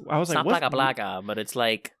 placa, that's. I was It's like, not what? placa placa, but it's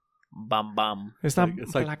like bam bam. It's not.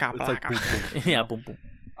 it's like placa, it's like placa. boom, boom. Yeah, boom boom.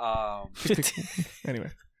 Anyway,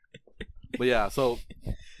 But yeah,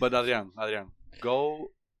 but Adrian, go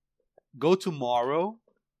tomorrow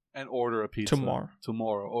and order a pizza.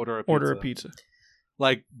 Tomorrow, order a pizza. order a pizza.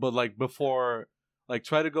 Like before, like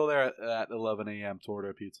try to go there at 11 a.m. to order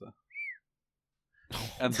a pizza,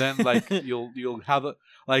 and then like you'll have a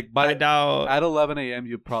like I doubt. at 11 a.m.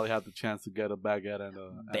 you probably have the chance to get a baguette and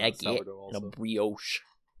a Baguette sourdough and a also. brioche.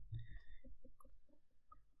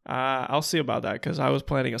 I'll see about that because I was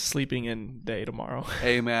planning a sleeping in day tomorrow.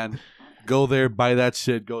 Hey man, go there, buy that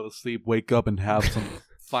shit, go to sleep, wake up, and have some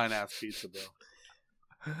fine ass pizza, bro.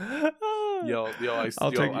 Yo,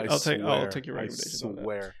 I'll swear, take your recommendation on that.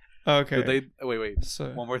 swear. Okay. They wait.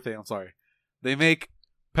 So One more thing. I'm sorry. They make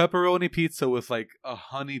pepperoni pizza with like a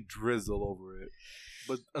honey drizzle over it,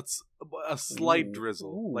 but it's a slight Ooh, drizzle,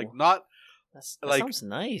 ooh. like not That like sounds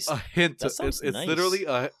nice. a hint. That sounds It's nice. literally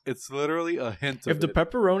a hint. if of the it.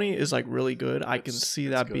 pepperoni is like really good, I can It's- see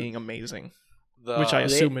it's that good. being amazing. Do which I they-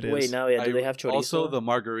 assume it is. Wait, now do they have chorizo? Also, the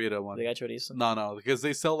margarita one. They got chorizo. No, because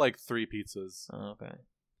they sell like 3 pizzas. Oh, okay.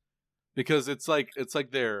 Because it's like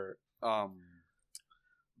their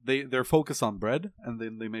they're focused on bread, and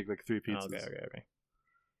then they make like 3 pizzas. Okay.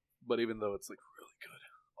 But even though it's like really good,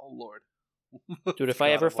 oh lord, Dude, if I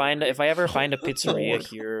ever find a pizzeria Lord.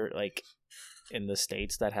 here, like in the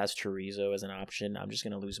States, that has chorizo as an option, I'm just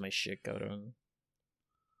gonna lose my shit, cabrón.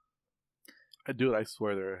 Dude, I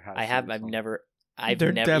swear there has. I've to be some. never.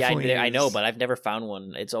 There Yeah, definitely I know, is. but I've never found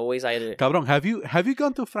one. It's always either. Cabrón, have you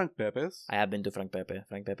gone to Frank Pepe's? I have been to Frank Pepe.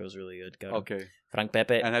 Frank Pepe was really good, cabrón. Okay, Frank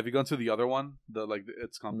Pepe. and have you gone to the other one?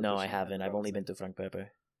 It's competition. No, I haven't. I've only been to Frank Pepe.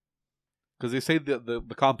 because they say the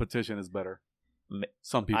competition is better.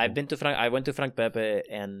 Some people. I went to Frank Pepe,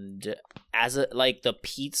 and as a like the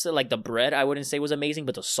pizza, like the bread, I wouldn't say was amazing,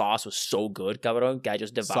 but the sauce was so good, cabrón. I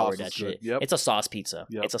just devoured Sauce that was shit. good, yep. It's a sauce pizza.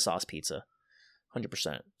 Yep. It's a sauce pizza.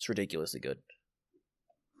 100%. It's ridiculously good.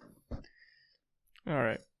 All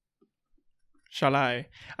right. Shall I?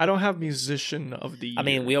 I don't have musician of the year. I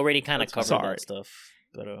mean, we already kind of That's covered sorry. that stuff,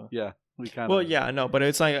 but Yeah, we kind of. Well, yeah, I know, but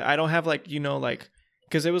it's like I don't have like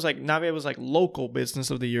because it was like Navia was like local business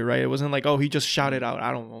of the year, right? It wasn't like he just shouted out.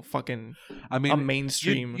 I don't know, fucking I mean, a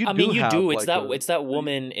mainstream. you I mean, you have, do. It's like, it's that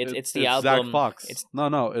woman. It's the album. Zach Fox. It's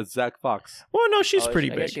No, it's Zach Fox. Well, no, she's oh,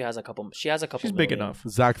 pretty I big. guess she has a couple. She has a couple. She's big million. enough.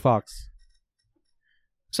 Zach Fox.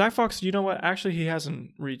 Zach Fox, you know what? Actually, he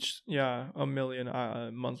hasn't reached 1 million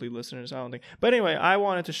monthly listeners. I don't think. But anyway, I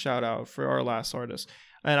wanted to shout out for our last artist,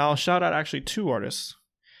 and I'll shout out actually 2 artists,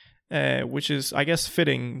 which is I guess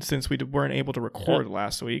fitting since we weren't able to record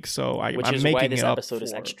last week. So Which I'm is making why this it up episode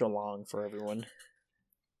is for- extra long for everyone.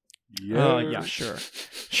 Yeah, sure.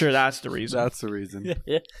 That's the reason. That's the reason.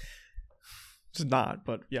 It's not,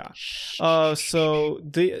 but yeah. So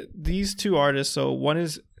these 2 artists. So one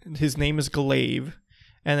is his name is Glaive,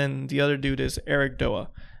 and then the other dude is Eric Doa.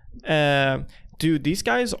 Dude, these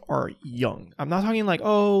guys are young. I'm not talking like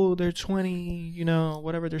they're 20,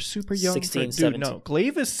 whatever. They're super young. 16, Dude, 17. no.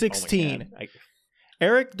 Glaive is 16. Oh my God.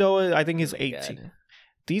 Eric Doa, I think, is Oh my 18. God.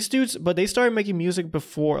 These dudes, but they started making music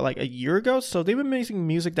before, like a year ago. So they've been making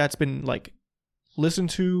music that's been like listened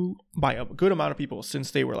to by a good amount of people since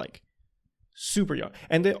they were like super young,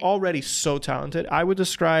 and they're already so talented. I would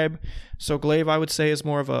describe Glaive, I would say, is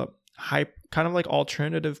more of a hype, kind of like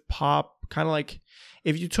alternative pop, kind of like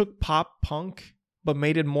if you took pop punk but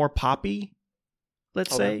made it more poppy,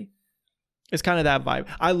 let's say. It's kind of that vibe.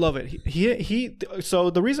 I love it. He so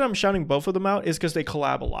the reason I'm shouting both of them out is because they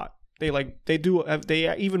collab a lot.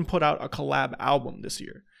 They even put out a collab album this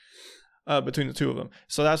year. between the two of them.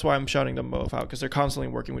 So that's why I'm shouting them both out, because they're constantly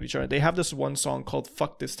working with each other. They have this one song called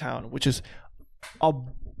 "Fuck This Town," which is a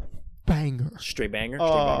banger. Straight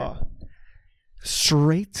banger.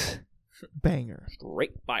 Straight banger.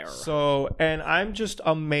 Straight fire. So, and I'm just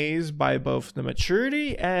amazed by both the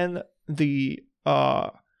maturity and the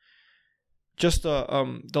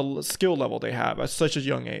skill level they have at such a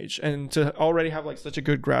young age, and to already have like such a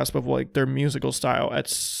good grasp of like their musical style at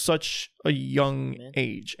such a young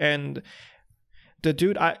age. And the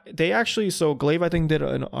dude, Glaive, I think, did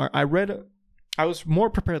I was more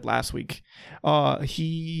prepared last week.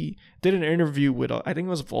 He did an interview with, I think it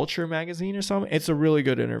was Vulture magazine or something. It's a really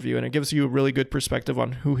good interview, and it gives you a really good perspective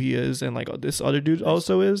on who he is and like this other dude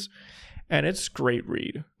also is. And it's great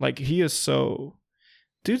read. Like, he is so...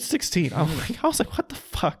 Dude's 16. I was like, what the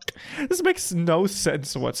fuck? This makes no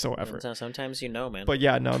sense whatsoever. Sometimes man. But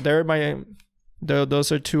yeah, no,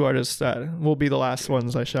 those are two artists that will be the last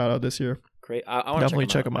ones I shout out this year. Great. I want to definitely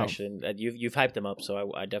check them out. Actually. You've hyped them up,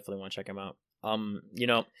 so I definitely want to check them out. You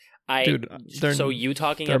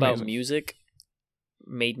talking about amazing. Music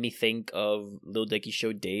made me think of Lil Dicky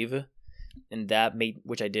Show Dave, and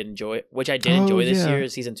which I did enjoy this year.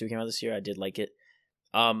 Season 2 came out this year. I did like it.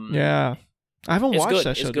 Yeah, I haven't watched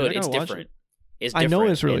that show. It's good. It's different. I know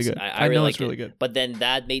it's really good. I really know like it's really good. But then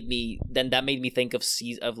that made me think of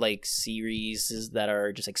series that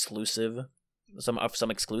are just exclusive, some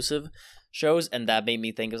exclusive shows, and that made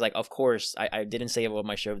me think, it was like, of course, I didn't say what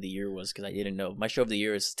my show of the year was because I didn't know. My show of the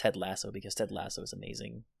year is Ted Lasso, because Ted Lasso is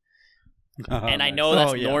amazing. And I know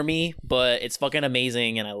that's normie, but it's fucking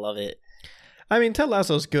amazing, and I love it. I mean, Ted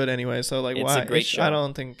Lasso's good anyway, so like, it's why? A great show.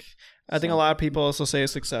 I think a lot of people also say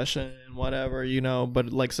Succession and whatever,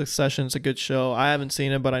 but like Succession's a good show. I haven't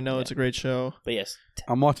seen it, but I know it's a great show. But yes,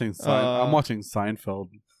 I'm watching Seinfeld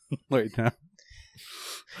right now.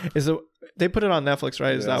 They put it on Netflix,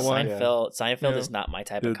 right? Is that why? Seinfeld is not my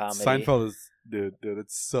type of comedy. Seinfeld is dude,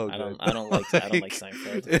 it's so good. I don't like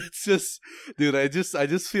Seinfeld. It's just, dude, I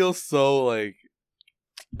just feel so like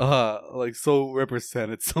so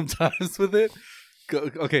represented sometimes with it.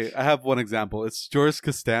 Okay, I have one example. It's George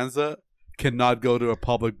Costanza cannot go to a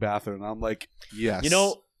public bathroom. I'm like, yes.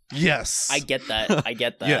 Yes. I get that.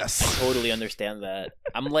 Yes. I totally understand that.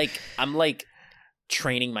 I'm like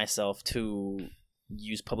training myself to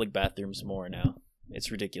use public bathrooms more now. It's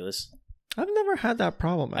ridiculous. I've never had that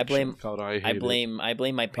problem. Actually. I blame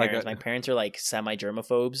my parents. My parents are like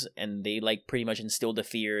semi-germaphobes, and they like pretty much instilled the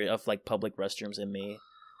fear of like public restrooms in me.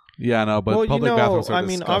 Yeah, no, but public bathrooms are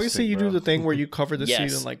disgusting, obviously you bro. do the thing where you cover the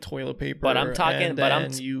seat in like toilet paper, but I'm talking, and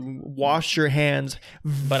then you wash your hands.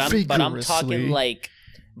 But I'm talking like.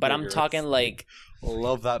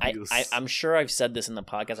 Love that news. I'm sure I've said this in the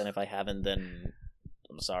podcast, and if I haven't, then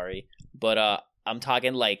I'm sorry. But I'm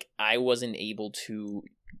talking like I wasn't able to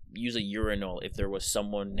use a urinal if there was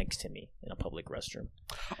someone next to me in a public restroom.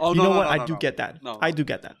 Oh, you know what? I do get that. I do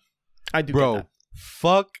get that. Bro,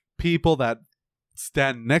 fuck people that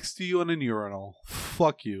stand next to you in an urinal.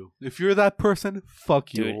 Fuck you. If you're that person,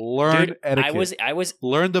 fuck you. Learn etiquette. I was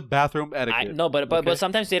learn the bathroom etiquette. But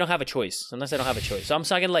sometimes they don't have a choice. So I'm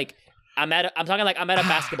talking like I'm at a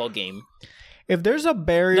basketball game. If there's a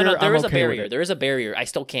barrier, there is a barrier. There is a barrier. I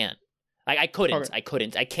still can't. Like I couldn't. I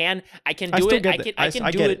can do it. I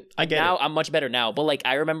can do it. Now I'm much better now. But like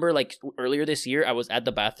I remember like earlier this year, I was at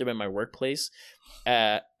the bathroom in my workplace,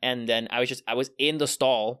 and then I was in the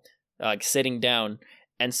stall, like sitting down,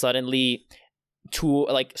 and suddenly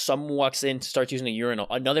someone walks in to start using the urinal.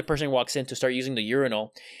 Another person walks in to start using the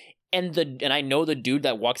urinal. And I know the dude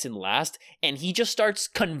that walks in last, and he just starts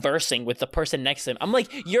conversing with the person next to him. I'm like,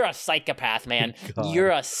 you're a psychopath, man. God.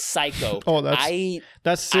 You're a psycho. Oh,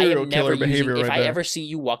 that's serial killer behavior right there. If I ever see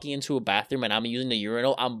you walking into a bathroom and I'm using the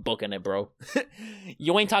urinal, I'm booking it, bro.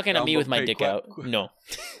 You ain't talking to me with my dick out. No.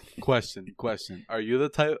 Question. Are you the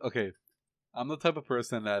type... Okay, I'm the type of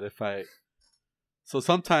person that if I... So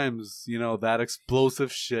sometimes, that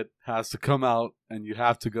explosive shit has to come out and you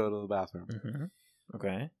have to go to the bathroom. Mm-hmm.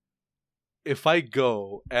 Okay. If I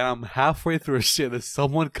go and I'm halfway through a shit and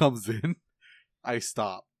someone comes in, I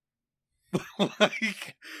stop. If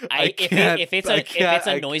it's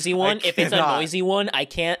a noisy one, I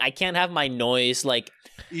can't have my noise like.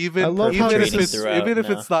 Even if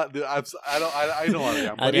it's not, I don't want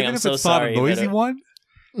to. But even if it's not a noisy one.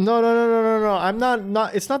 No. I'm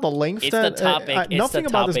not. It's not the length. It's the topic. Nothing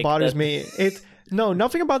about this bothers me.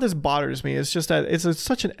 Nothing about this bothers me. It's just that it's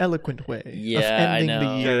such an eloquent way of ending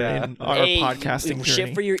the year in our podcasting journey.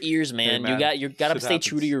 Shit for your ears, man. Hey, man. You gotta stay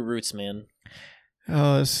true to your roots, man.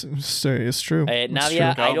 It's true.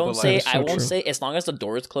 Nadia, I won't say as long as the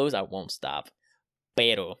door is closed, I won't stop.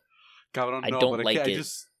 Pero I don't like it.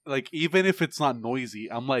 like even if it's not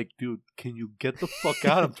noisy, I'm like, dude, can you get the fuck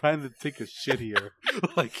out? I'm trying to take a shit here.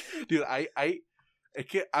 Like, dude, I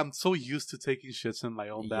can't, I'm so used to taking shits in my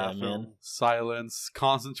own Yeah, bathroom, man. silence,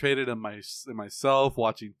 concentrated in myself,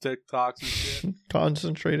 watching TikToks and shit.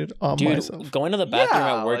 Concentrated on Dude, myself. going to the bathroom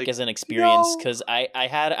Yeah, at work like, is an experience know- because I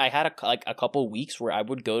had a couple weeks where I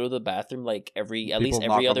would go to the bathroom like at least People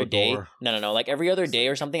knock every on other the day. door. No, like every other day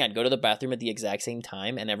or something. I'd go to the bathroom at the exact same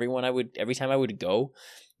time, and every time I would go,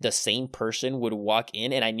 the same person would walk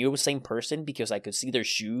in, and I knew it was the same person because I could see their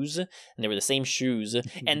shoes, and they were the same shoes,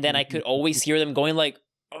 and then I could always hear them going like,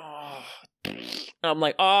 "Oh," and I'm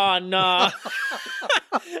like, "Oh no."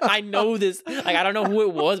 I know this. Like, I don't know who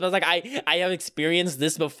it was, but I was like, I have experienced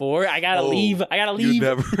this before. I gotta leave. I gotta leave.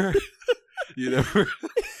 You never,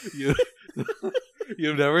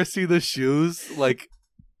 you've never seen the shoes like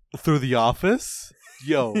through The Office.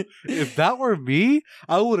 Yo, if that were me,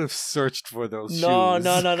 I would have searched for those shoes. No.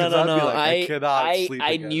 'Cause I'd be like, I cannot I sleep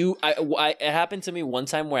again. knew. It happened to me one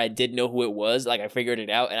time where I did know who it was. Like, I figured it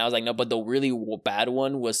out, and I was like, no. But the really bad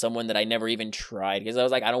one was someone that I never even tried because I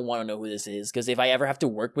was like, I don't want to know who this is because if I ever have to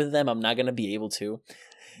work with them, I'm not gonna be able to.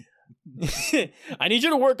 I need you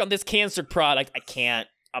to work on this cancer product. I can't.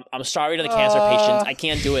 I'm sorry to the cancer patients. I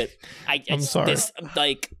can't do it. I'm sorry.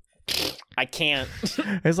 I can't.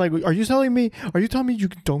 It's like, are you telling me you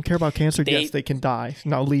don't care about cancer? Yes, they can die.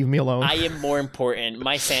 Now leave me alone. I am more important.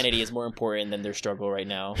 My sanity is more important than their struggle right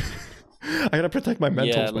now. I gotta protect my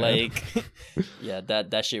mentals, Yeah, man. like, yeah,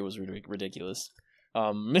 that shit was ridiculous.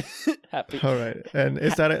 Happy. All right, and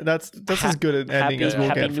is that that's as good an ending as we'll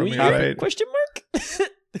Happy get New from you, Year? right? Question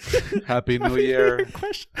mark. Happy New Year.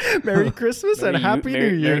 Merry Christmas and Happy New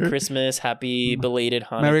Year. Merry Christmas. Happy belated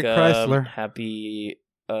Hanukkah. Merry Chrysler. Happy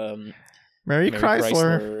Merry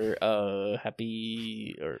Chrysler.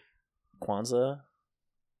 Happy or Kwanzaa.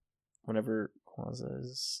 Whenever Kwanzaa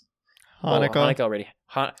is. Hanukkah. Well, Hanukkah already.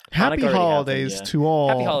 Happy Hanukkah already holidays happened, yeah. to all.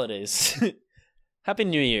 Happy holidays. Happy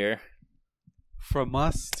New Year. From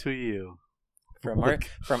us to you. From our A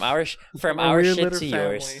weird shit little to family.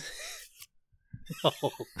 yours.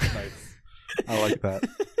 Oh, nice. I like that.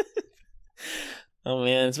 Oh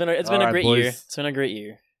man, it's been a All right, great boys. year. It's been a great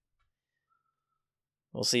year.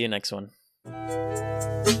 We'll see you next one.